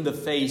living in the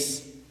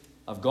face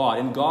of God,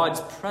 in God's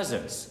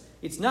presence.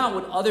 It's not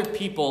what other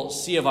people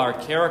see of our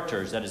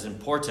characters that is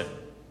important.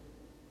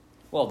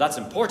 Well, that's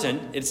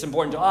important. It's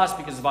important to us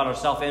because it's about our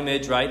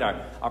self-image, right?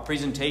 Our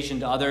presentation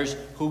to others,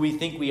 who we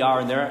think we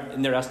are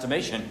in their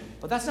estimation.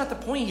 But that's not the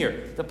point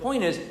here. The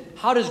point is,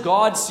 how does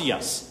God see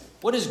us?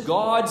 What does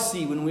God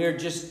see when we're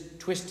just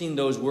twisting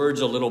those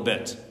words a little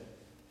bit?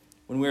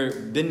 When we're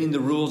bending the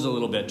rules a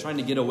little bit, trying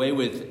to get away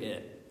with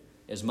it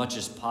as much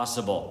as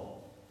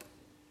possible?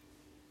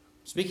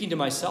 Speaking to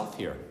myself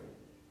here,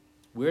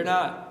 we're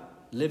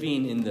not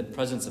living in the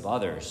presence of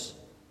others.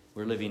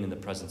 We're living in the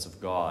presence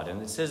of God.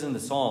 And it says in the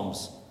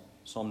Psalms,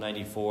 Psalm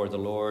 94, the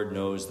Lord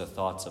knows the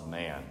thoughts of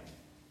man,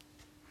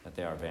 that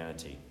they are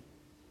vanity.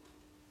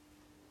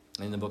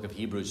 And in the book of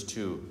Hebrews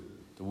 2,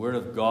 the word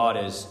of God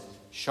is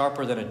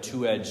sharper than a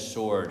two-edged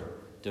sword,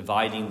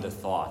 dividing the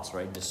thoughts,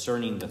 right?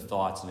 Discerning the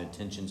thoughts and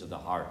intentions of the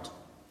heart.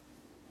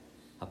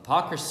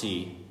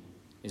 Hypocrisy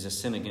is a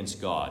sin against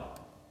God.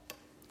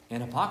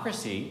 And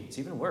hypocrisy, it's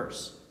even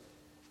worse,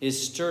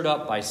 is stirred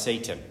up by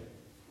Satan.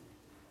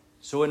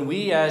 So when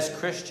we as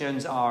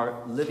Christians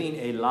are living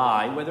a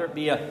lie, whether it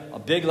be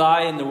a big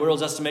lie in the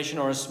world's estimation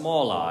or a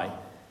small lie,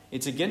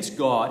 it's against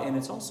God, and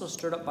it's also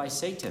stirred up by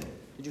Satan.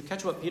 Did you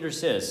catch what Peter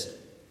says?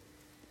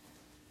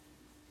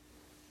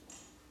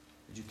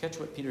 Did you catch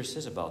what Peter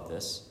says about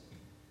this?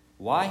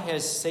 Why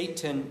has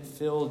Satan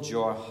filled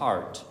your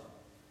heart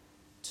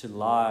to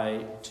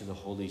lie to the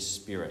Holy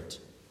Spirit?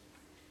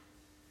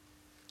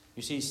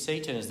 You see,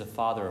 Satan is the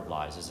father of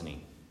lies, isn't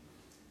he?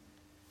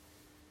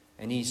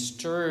 And he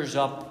stirs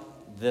up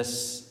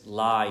this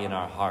lie in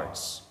our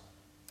hearts.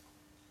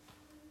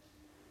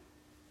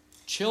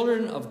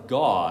 Children of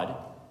God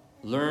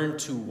learn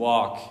to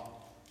walk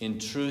in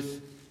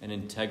truth and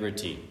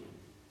integrity.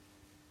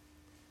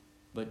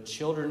 But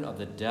children of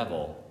the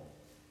devil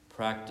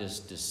practice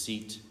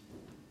deceit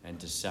and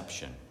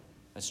deception.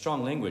 That's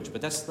strong language,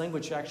 but that's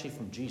language actually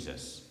from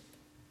Jesus.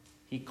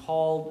 He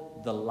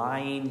called the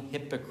lying,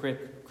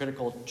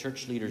 hypocritical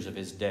church leaders of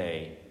his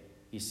day,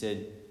 he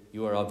said,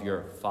 "You are of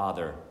your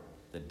father,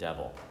 the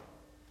devil."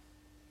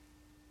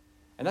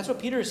 And that's what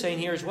Peter is saying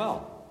here as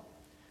well.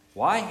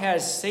 Why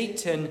has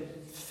Satan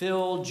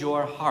filled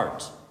your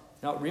heart?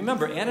 Now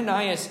remember,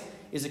 Ananias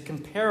is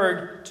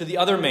compared to the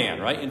other man,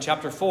 right, in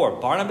chapter 4.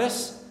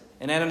 Barnabas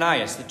and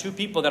Ananias, the two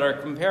people that are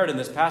compared in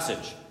this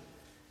passage.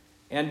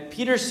 And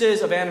Peter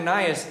says of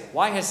Ananias,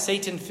 "Why has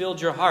Satan filled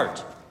your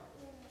heart?"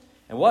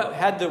 And what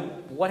had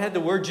the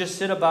word just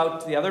said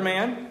about the other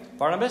man,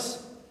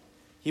 Barnabas?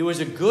 He was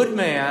a good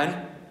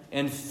man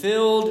and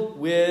filled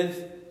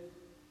with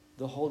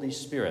the Holy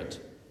Spirit.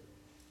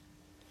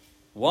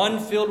 One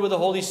filled with the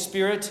Holy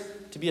Spirit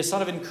to be a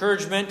son of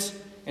encouragement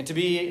and to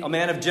be a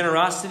man of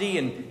generosity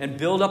and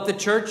build up the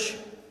church.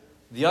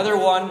 The other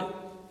one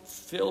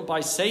filled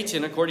by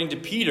Satan, according to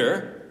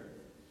Peter,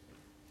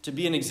 to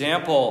be an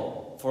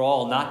example for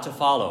all not to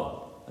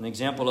follow. An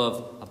example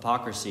of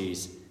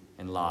hypocrisies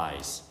and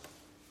lies.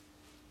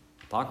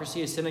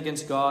 Hypocrisy is sin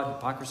against God.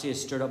 Hypocrisy is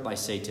stirred up by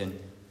Satan.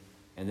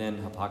 And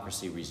then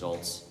hypocrisy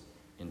results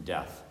in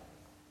death.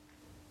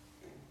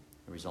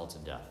 It results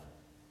in death.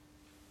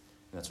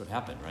 And that's what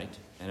happened, right?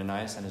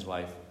 Ananias and his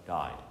wife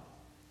died.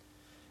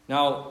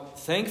 Now,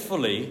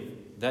 thankfully,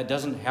 that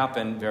doesn't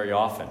happen very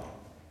often.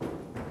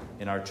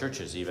 In our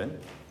churches even.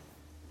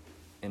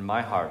 In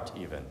my heart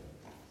even.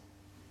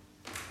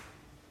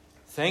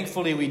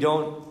 Thankfully, we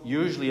don't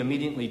usually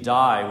immediately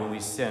die when we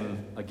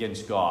sin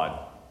against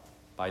God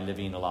by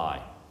living a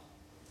lie.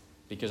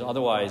 Because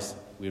otherwise,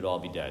 we would all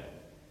be dead.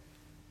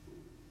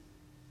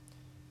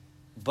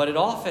 But it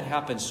often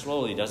happens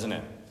slowly, doesn't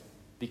it?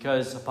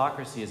 Because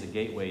hypocrisy is a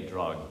gateway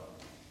drug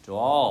to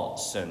all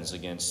sins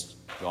against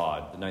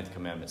God, the ninth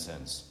commandment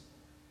sins.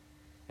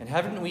 And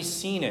haven't we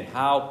seen it,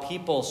 how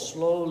people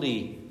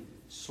slowly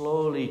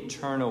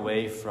turn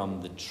away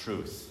from the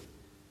truth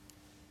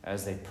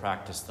as they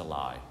practice the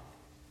lie?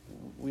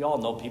 We all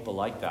know people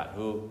like that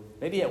who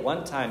maybe at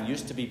one time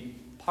used to be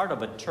part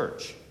of a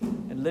church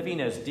and living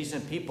as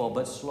decent people,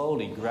 but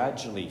slowly,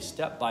 gradually,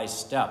 step by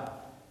step,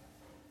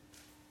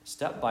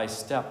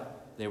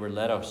 they were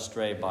led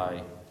astray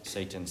by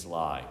Satan's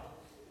lie.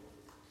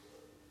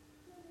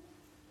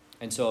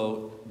 And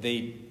so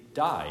they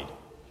died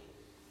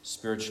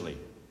spiritually.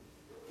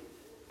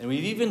 And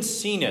we've even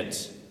seen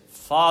it,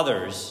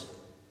 fathers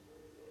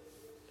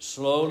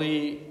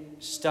slowly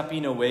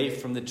stepping away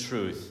from the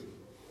truth,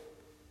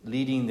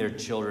 leading their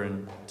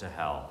children to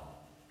hell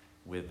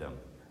with them.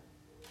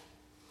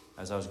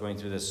 As I was going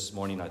through this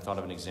morning, I thought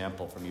of an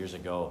example from years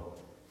ago.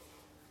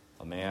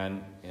 A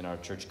man in our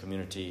church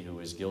community who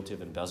was guilty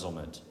of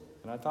embezzlement.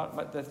 And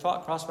the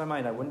thought crossed my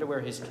mind, I wonder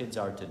where his kids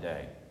are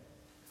today.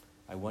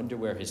 And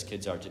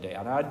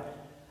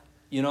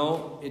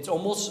it's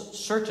almost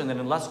certain that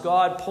unless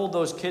God pulled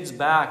those kids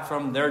back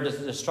from their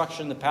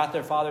destruction, the path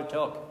their father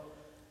took,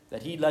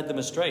 that he led them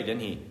astray,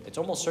 didn't he? It's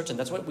almost certain.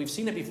 That's what we've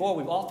seen it before.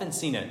 We've often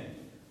seen it.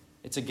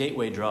 It's a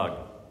gateway drug,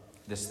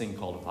 this thing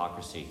called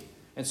hypocrisy.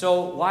 And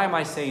so why am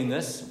I saying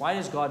this? Why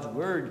does God's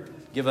word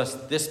give us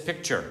this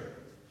picture?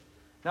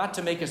 Not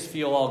to make us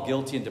feel all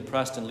guilty and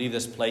depressed and leave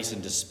this place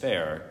in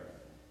despair,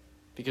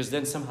 because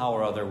then somehow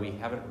or other we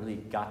haven't really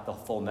got the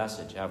full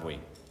message, have we?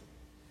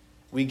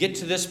 We get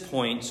to this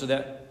point so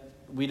that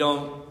we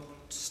don't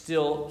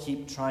still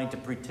keep trying to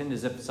pretend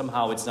as if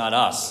somehow it's not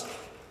us,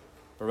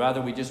 but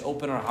rather we just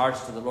open our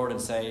hearts to the Lord and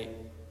say,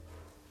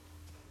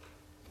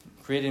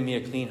 "Create in me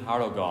a clean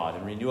heart, O God,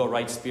 and renew a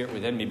right spirit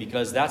within me,"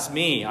 because that's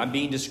me. I'm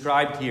being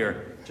described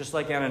here, just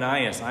like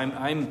Ananias.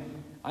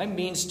 I'm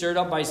being stirred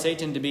up by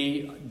Satan to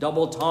be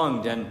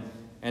double-tongued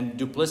and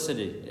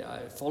duplicity,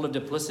 full of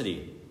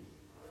duplicity.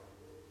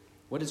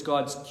 What is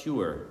God's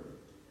cure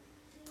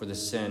for the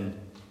sin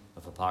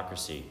of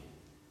hypocrisy?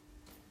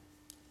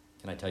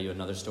 Can I tell you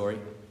another story?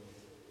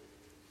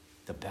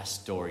 The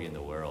best story in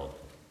the world.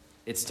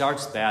 It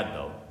starts bad,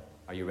 though.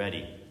 Are you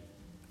ready?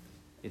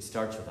 It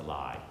starts with a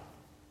lie.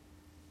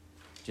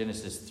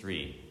 Genesis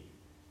 3.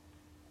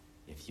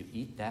 If you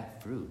eat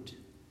that fruit,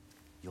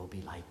 you'll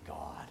be like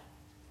God.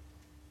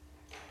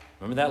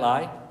 Remember that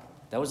lie?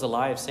 That was the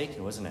lie of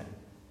Satan, wasn't it?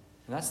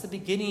 And that's the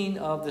beginning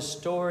of the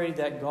story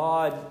that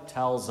God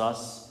tells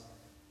us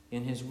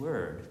in his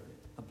word.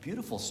 A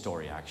beautiful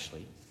story,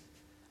 actually,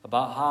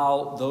 about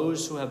how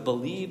those who have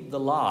believed the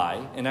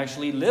lie and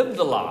actually lived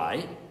the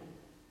lie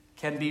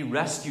can be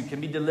rescued,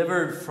 can be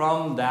delivered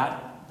from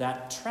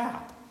that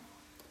trap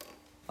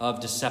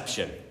of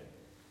deception.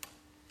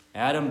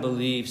 Adam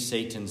believed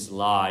Satan's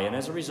lie, and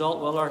as a result,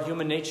 well, our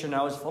human nature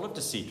now is full of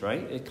deceit,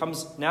 right? It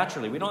comes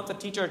naturally. We don't have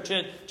to teach our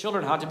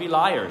children how to be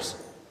liars.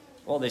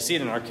 Well, they see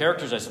it in our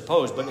characters, I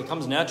suppose, but it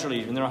comes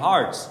naturally in their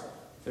hearts,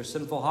 their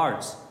sinful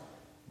hearts.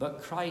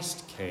 But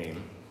Christ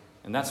came,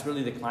 and that's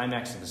really the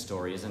climax of the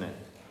story, isn't it?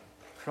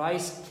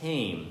 Christ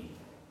came,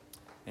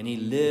 and he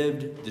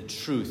lived the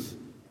truth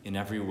in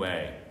every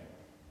way.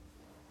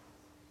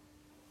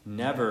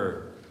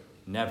 Never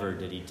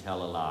did he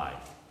tell a lie.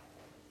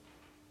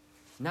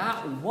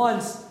 Not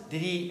once did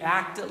he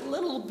act a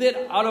little bit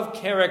out of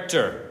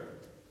character.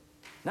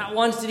 Not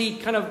once did he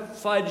kind of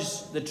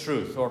fudge the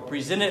truth or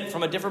present it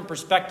from a different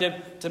perspective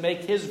to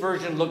make his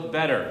version look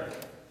better.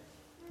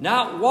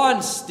 Not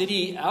once did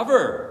he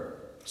ever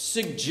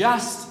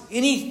suggest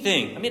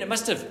anything. I mean,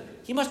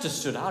 he must have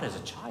stood out as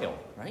a child,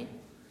 right?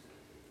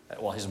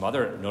 Well, his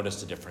mother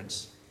noticed a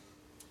difference.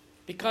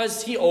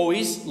 Because he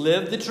always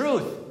lived the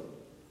truth.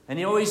 And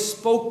he always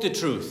spoke the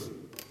truth.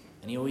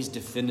 And he always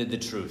defended the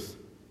truth.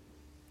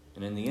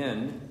 And in the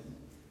end,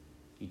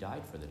 he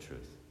died for the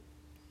truth.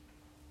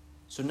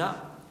 So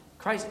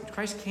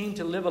Christ came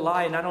to live a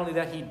lie, and not only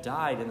that, he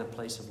died in the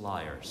place of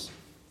liars.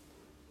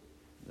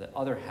 The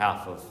other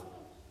half of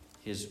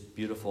his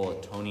beautiful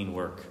atoning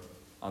work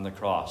on the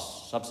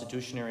cross,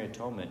 substitutionary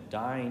atonement,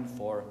 dying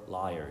for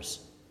liars.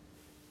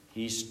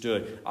 He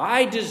stood.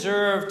 I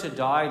deserve to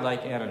die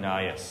like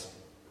Ananias,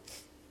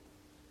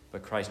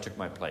 but Christ took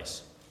my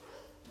place.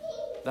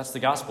 That's the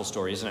gospel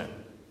story, isn't it?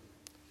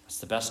 That's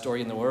the best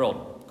story in the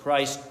world.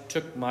 Christ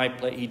took my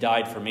place. He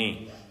died for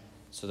me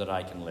so that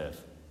I can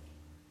live.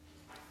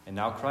 And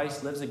now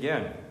Christ lives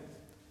again.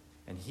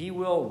 And he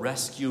will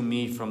rescue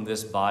me from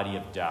this body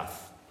of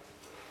death.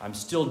 I'm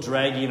still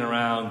dragging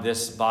around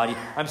this body.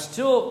 I'm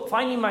still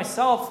finding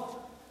myself,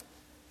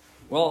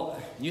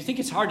 well, you think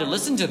it's hard to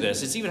listen to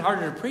this. It's even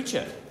harder to preach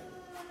it.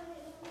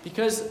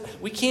 Because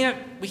we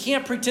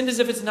can't pretend as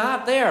if it's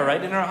not there,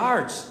 right, in our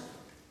hearts.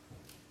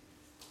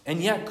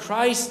 And yet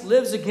Christ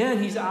lives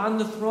again. He's on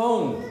the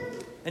throne.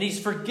 And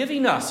he's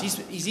forgiving us.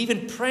 He's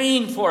even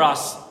praying for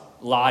us,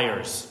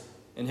 liars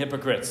and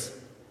hypocrites.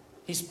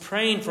 He's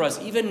praying for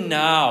us even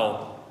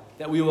now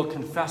that we will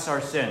confess our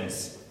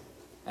sins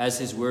as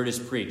his word is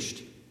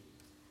preached.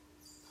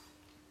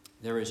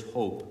 There is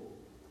hope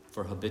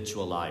for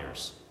habitual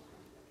liars,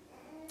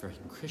 for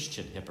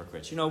Christian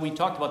hypocrites. You know, we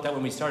talked about that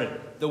when we started.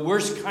 The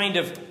worst kind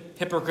of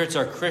hypocrites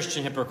are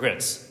Christian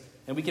hypocrites.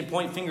 And we can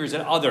point fingers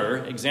at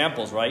other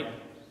examples, right?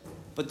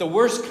 But the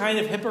worst kind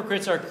of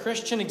hypocrites are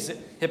Christian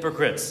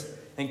hypocrites.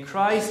 And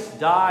Christ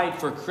died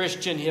for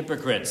Christian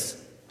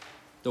hypocrites.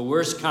 The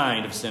worst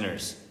kind of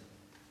sinners.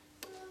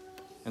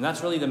 And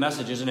that's really the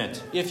message, isn't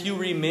it? If you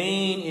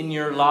remain in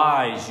your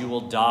lies, you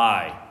will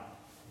die.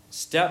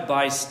 Step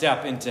by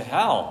step into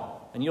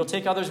hell. And you'll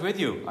take others with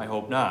you. I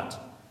hope not.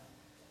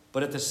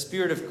 But if the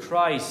Spirit of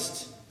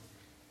Christ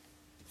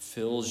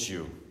fills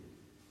you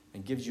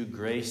and gives you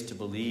grace to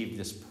believe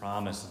this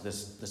promise,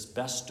 this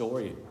best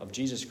story of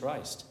Jesus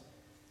Christ,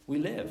 we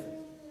live.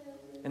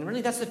 And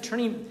really that's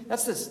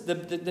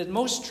the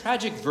most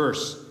tragic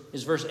verse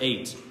is verse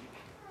 8.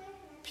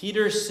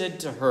 Peter said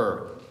to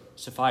her,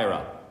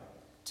 Sapphira,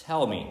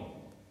 tell me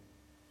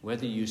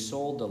whether you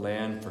sold the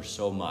land for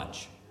so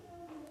much.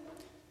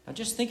 Now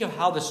just think of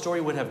how the story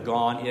would have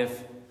gone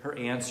if her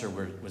answer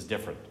was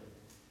different.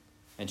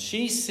 And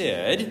she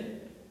said,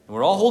 and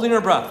we're all holding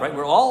our breath, right?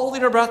 We're all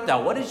holding our breath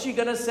now. What is she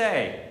going to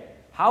say?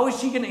 How is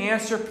she going to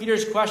answer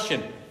Peter's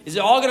question? Is it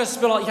all going to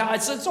spill out? Yeah,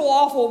 it's so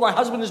awful what my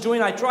husband is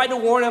doing. I tried to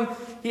warn him.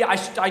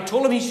 I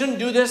told him he shouldn't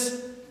do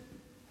this.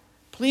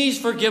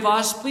 Please forgive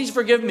us. Please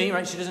forgive me.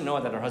 Right? She doesn't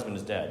know that her husband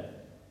is dead.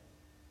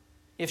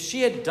 If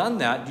she had done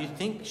that, do you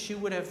think she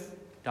would have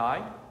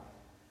died?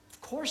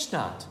 Of course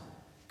not.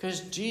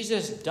 Because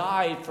Jesus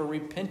died for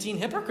repenting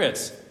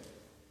hypocrites.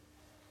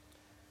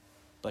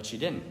 But she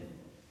didn't.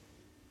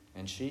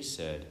 And she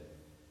said,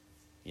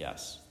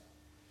 yes.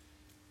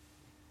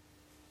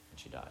 And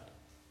she died.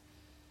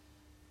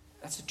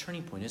 That's a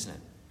turning point, isn't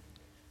it?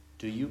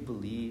 Do you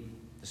believe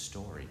the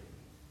story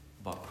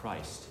about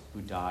Christ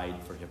who died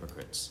for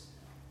hypocrites?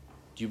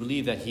 Do you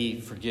believe that he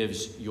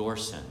forgives your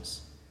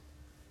sins?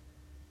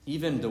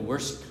 Even the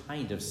worst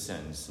kind of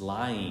sins,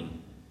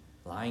 lying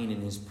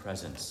in his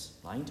presence,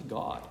 lying to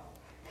God.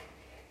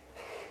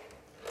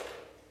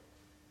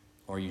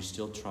 Or are you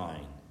still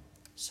trying,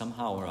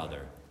 somehow or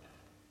other,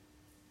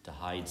 to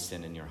hide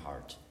sin in your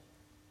heart?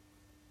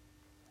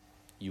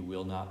 You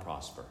will not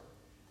prosper,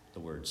 the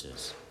word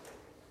says.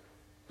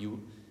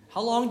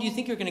 How long do you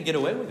think you're going to get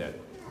away with it?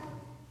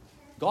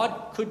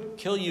 God could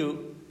kill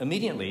you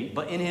immediately,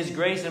 but in his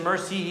grace and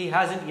mercy, he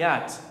hasn't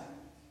yet.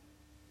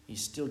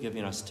 He's still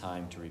giving us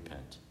time to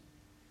repent.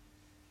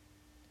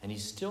 And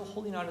he's still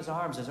holding out his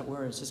arms, as it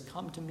were, and says,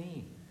 come to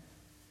me.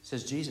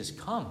 Says Jesus,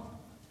 come,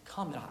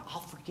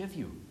 I'll forgive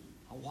you.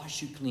 I'll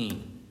wash you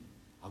clean.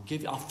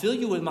 I'll fill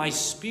you with my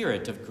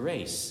spirit of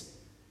grace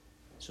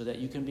so that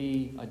you can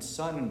be a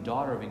son and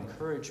daughter of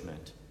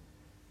encouragement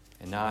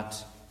and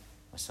not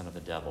a son of the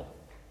devil.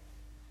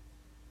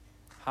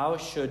 How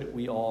should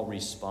we all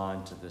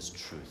respond to this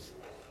truth?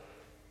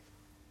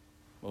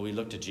 Well, we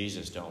look to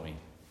Jesus, don't we?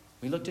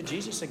 We look to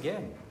Jesus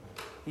again.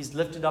 He's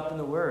lifted up in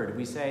the Word.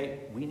 We say,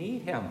 we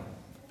need him.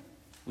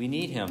 We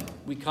need him.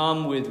 We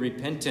come with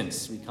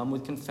repentance. We come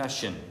with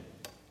confession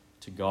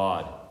to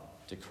God,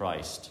 to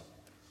Christ.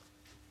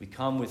 We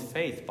come with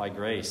faith by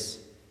grace.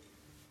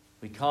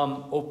 We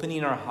come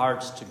opening our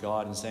hearts to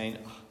God and saying,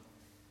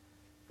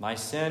 my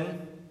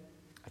sin,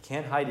 I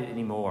can't hide it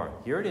anymore.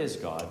 Here it is,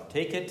 God.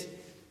 Take it.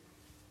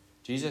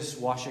 Jesus,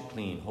 wash it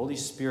clean. Holy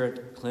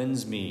Spirit,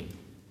 cleanse me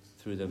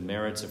through the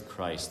merits of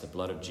Christ, the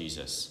blood of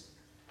Jesus.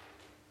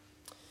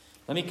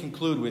 Let me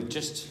conclude with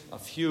just a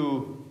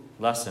few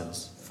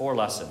lessons, 4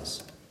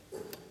 lessons,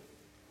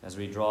 as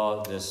we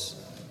draw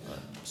this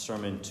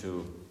sermon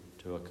to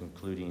a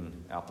concluding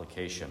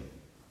application.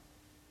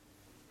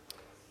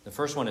 The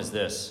first one is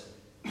this: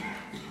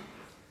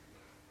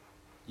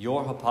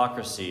 your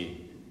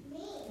hypocrisy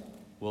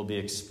will be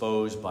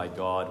exposed by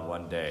God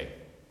one day.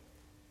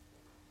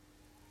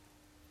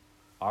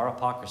 Our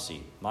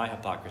hypocrisy, my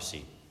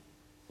hypocrisy,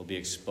 will be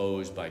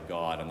exposed by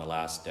God on the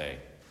last day.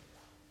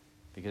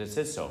 Because it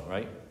says so,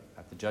 right?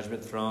 At the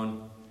judgment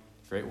throne,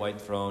 great white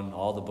throne,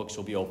 all the books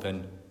will be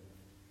opened.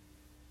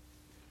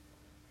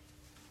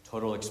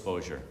 Total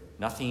exposure.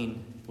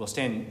 Nothing will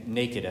stand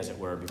naked, as it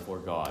were, before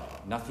God.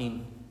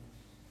 Nothing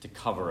to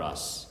cover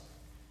us.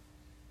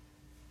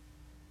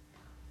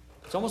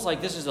 It's almost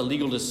like this is a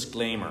legal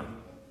disclaimer.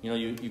 You know,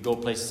 you go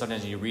places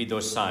sometimes and you read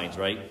those signs,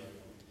 right?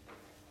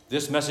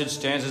 This message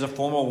stands as a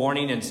formal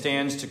warning and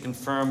stands to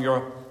confirm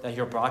that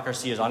your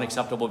hypocrisy is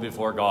unacceptable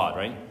before God,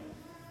 right?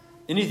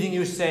 Anything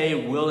you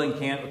say will and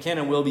can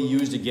and will be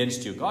used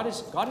against you. God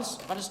is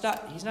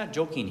not, he's not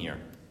joking here.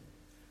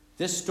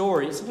 This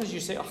story, sometimes you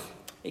say,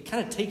 it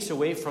kind of takes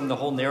away from the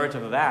whole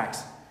narrative of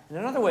Acts. In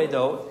another way,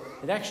 though,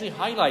 it actually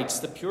highlights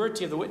the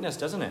purity of the witness,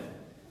 doesn't it?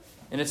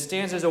 And it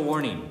stands as a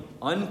warning.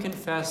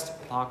 Unconfessed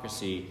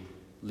hypocrisy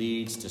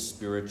leads to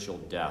spiritual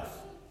death.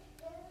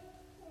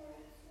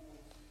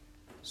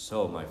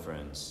 So, my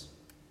friends,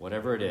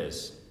 whatever it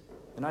is,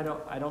 and I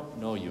don't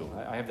know you.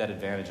 I have that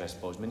advantage, I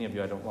suppose. Many of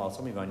you I don't, well,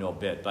 some of you I know a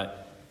bit,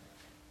 but,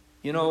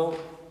 you know,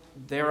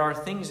 there are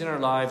things in our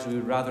lives we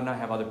would rather not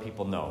have other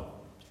people know.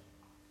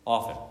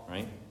 Often,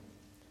 right?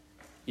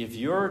 If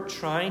you're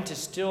trying to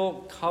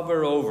still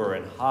cover over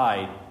and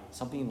hide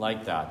something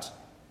like that,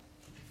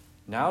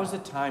 now's the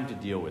time to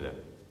deal with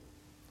it.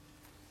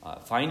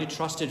 Find a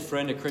trusted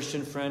friend, a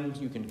Christian friend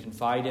you can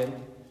confide in,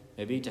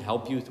 maybe to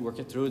help you work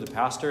it through, the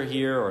pastor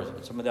here or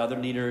some of the other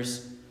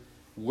leaders.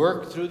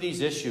 Work through these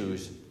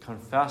issues.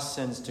 Confess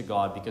sins to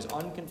God, because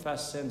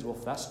unconfessed sins will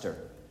fester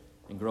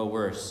and grow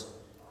worse.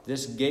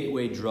 This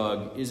gateway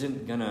drug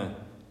isn't going to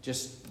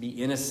just be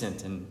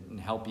innocent and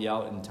help you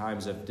out in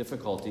times of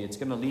difficulty. It's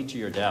going to lead to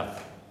your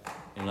death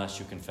unless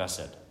you confess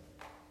it.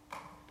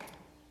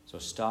 So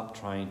stop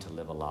trying to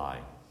live a lie.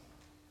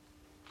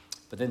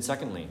 But then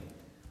secondly,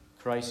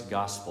 Christ's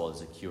gospel is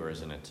a cure,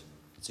 isn't it?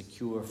 It's a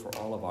cure for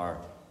all of our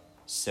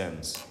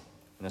sins,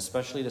 and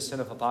especially the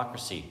sin of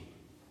hypocrisy.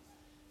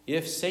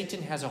 If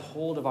Satan has a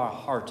hold of our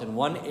heart in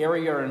one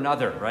area or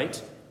another,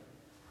 right?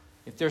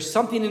 If there's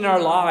something in our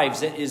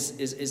lives that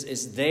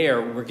is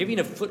there, we're giving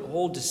a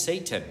foothold to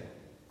Satan,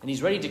 and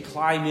he's ready to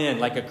climb in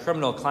like a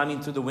criminal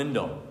climbing through the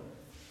window.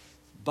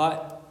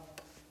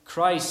 But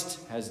Christ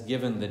has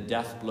given the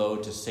death blow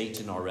to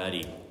Satan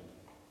already.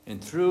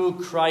 And through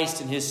Christ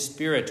and his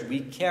Spirit, we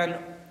can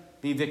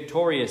be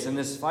victorious in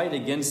this fight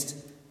against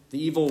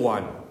the evil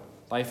one.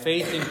 By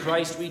faith in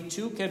Christ, we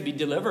too can be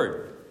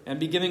delivered and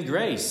be given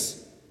grace.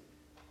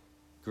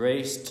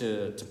 Grace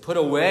to put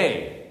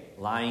away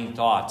lying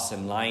thoughts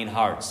and lying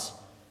hearts.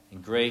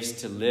 And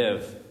grace to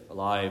live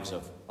lives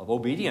of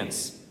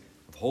obedience,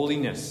 of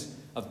holiness,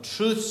 of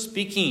truth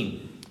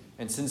speaking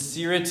and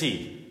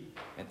sincerity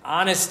and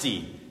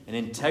honesty and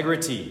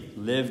integrity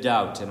lived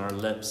out in our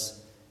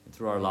lips and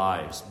through our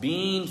lives.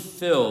 Being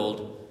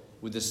filled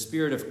with the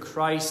Spirit of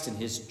Christ and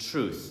his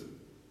truth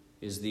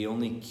is the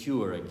only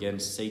cure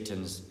against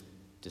Satan's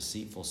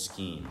deceitful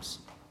schemes.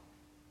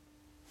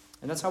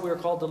 And that's how we are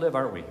called to live,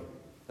 aren't we?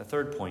 The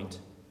third point,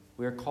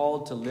 we are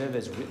called to live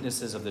as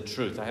witnesses of the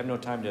truth. I have no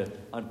time to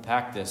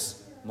unpack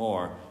this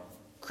more.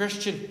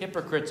 Christian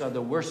hypocrites are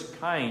the worst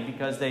kind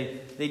because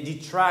they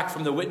detract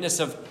from the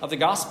witness of the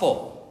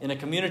gospel in a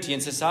community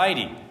and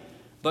society.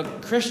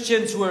 But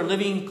Christians who are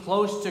living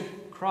close to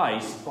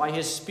Christ by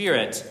his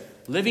Spirit,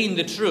 living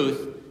the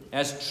truth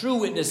as true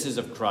witnesses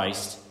of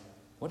Christ,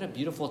 what a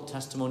beautiful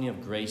testimony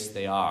of grace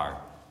they are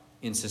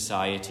in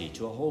society,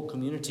 to a whole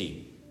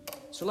community.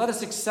 So let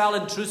us excel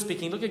in truth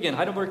speaking. Look again,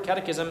 Heidelberg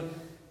Catechism,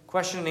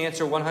 question and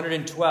answer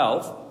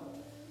 112.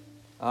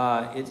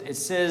 It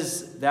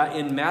says that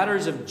in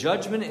matters of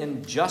judgment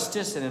and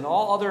justice and in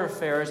all other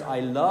affairs, I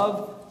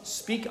love,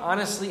 speak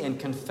honestly, and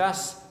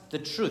confess the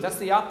truth. That's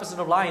the opposite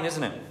of lying,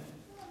 isn't it?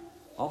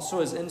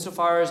 Also, as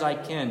insofar as I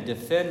can,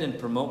 defend and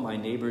promote my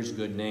neighbor's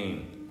good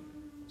name.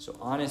 So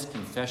honest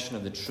confession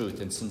of the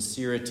truth and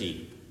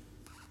sincerity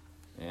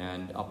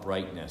and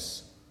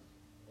uprightness.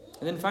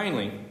 And then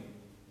finally,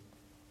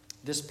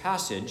 this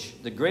passage,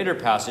 the greater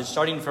passage,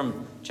 starting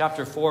from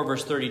chapter 4,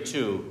 verse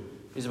 32,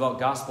 is about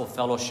gospel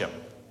fellowship.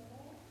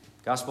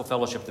 Gospel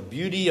fellowship, the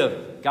beauty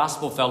of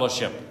gospel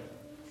fellowship.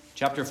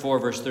 Chapter 4,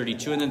 verse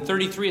 32. And then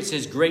 33, it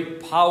says,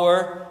 great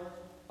power.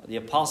 The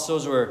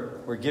apostles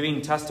were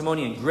giving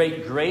testimony, and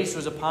great grace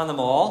was upon them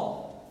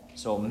all.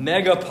 So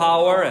mega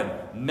power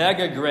and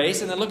mega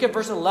grace. And then look at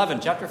verse 11,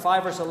 chapter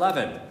 5, verse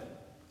 11.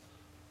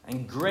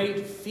 And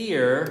great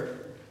fear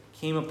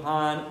came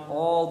upon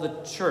all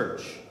the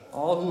church,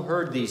 all who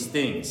heard these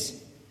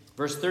things.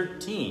 Verse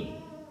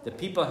 13, the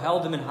people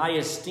held them in high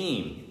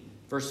esteem.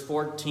 Verse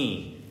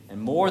 14,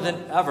 and more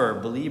than ever,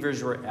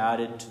 believers were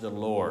added to the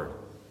Lord,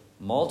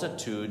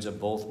 multitudes of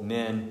both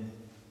men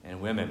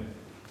and women.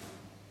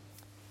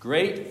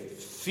 Great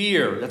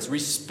fear, that's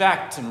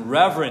respect and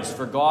reverence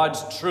for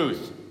God's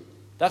truth.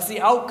 That's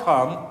the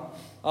outcome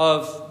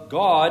of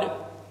God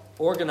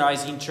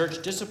organizing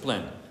church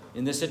discipline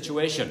in this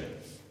situation.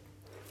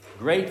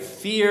 Great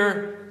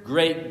fear,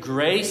 great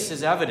grace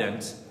is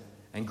evident,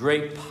 and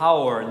great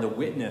power in the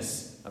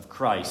witness of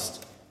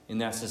Christ in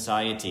that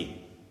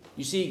society.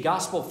 You see,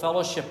 gospel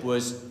fellowship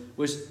was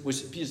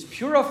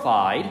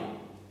purified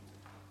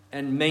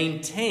and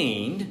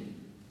maintained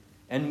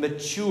and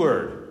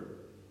matured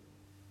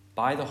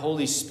by the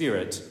Holy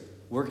Spirit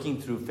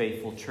working through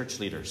faithful church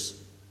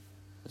leaders.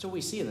 That's what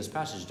we see in this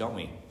passage, don't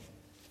we? We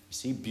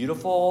see a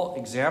beautiful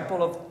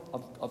example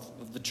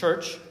of the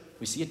church.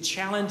 We see a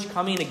challenge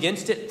coming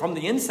against it from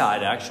the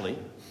inside, actually.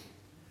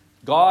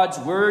 God's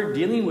word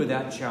dealing with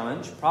that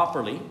challenge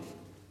properly.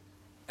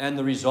 And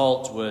the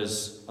result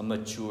was a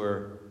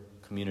mature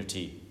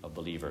community of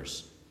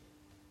believers.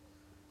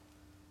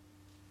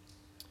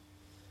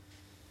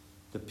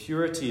 The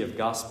purity of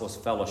gospel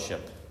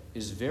fellowship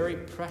is very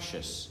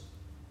precious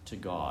to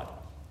God.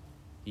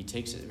 He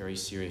takes it very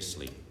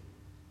seriously.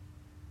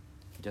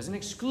 He doesn't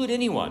exclude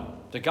anyone.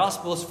 The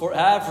gospel is for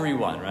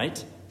everyone,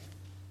 right?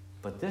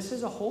 But this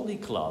is a holy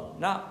club,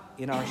 not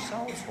in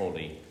ourselves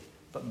holy,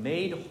 but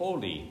made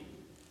holy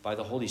by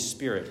the Holy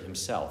Spirit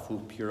himself, who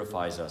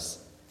purifies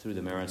us through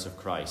the merits of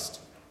Christ.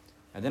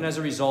 And then as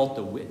a result,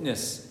 the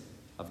witness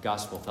of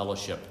gospel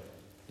fellowship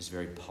is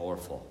very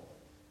powerful.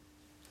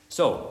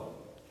 So,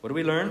 what do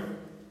we learn?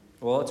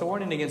 Well, it's a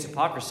warning against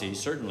hypocrisy,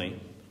 certainly,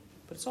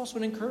 but it's also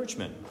an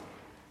encouragement.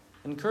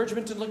 An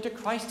encouragement to look to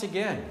Christ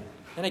again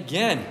and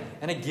again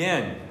and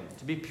again,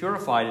 to be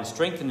purified and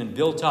strengthened and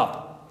built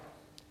up.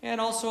 And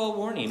also a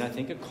warning, I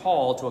think, a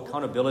call to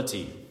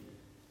accountability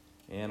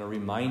and a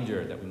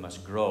reminder that we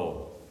must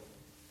grow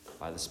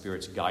by the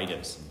Spirit's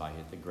guidance and by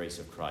the grace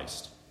of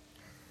Christ.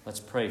 Let's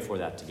pray for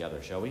that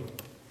together, shall we?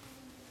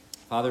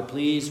 Father,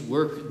 please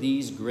work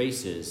these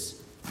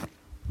graces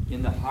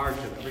in the heart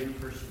of every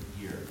person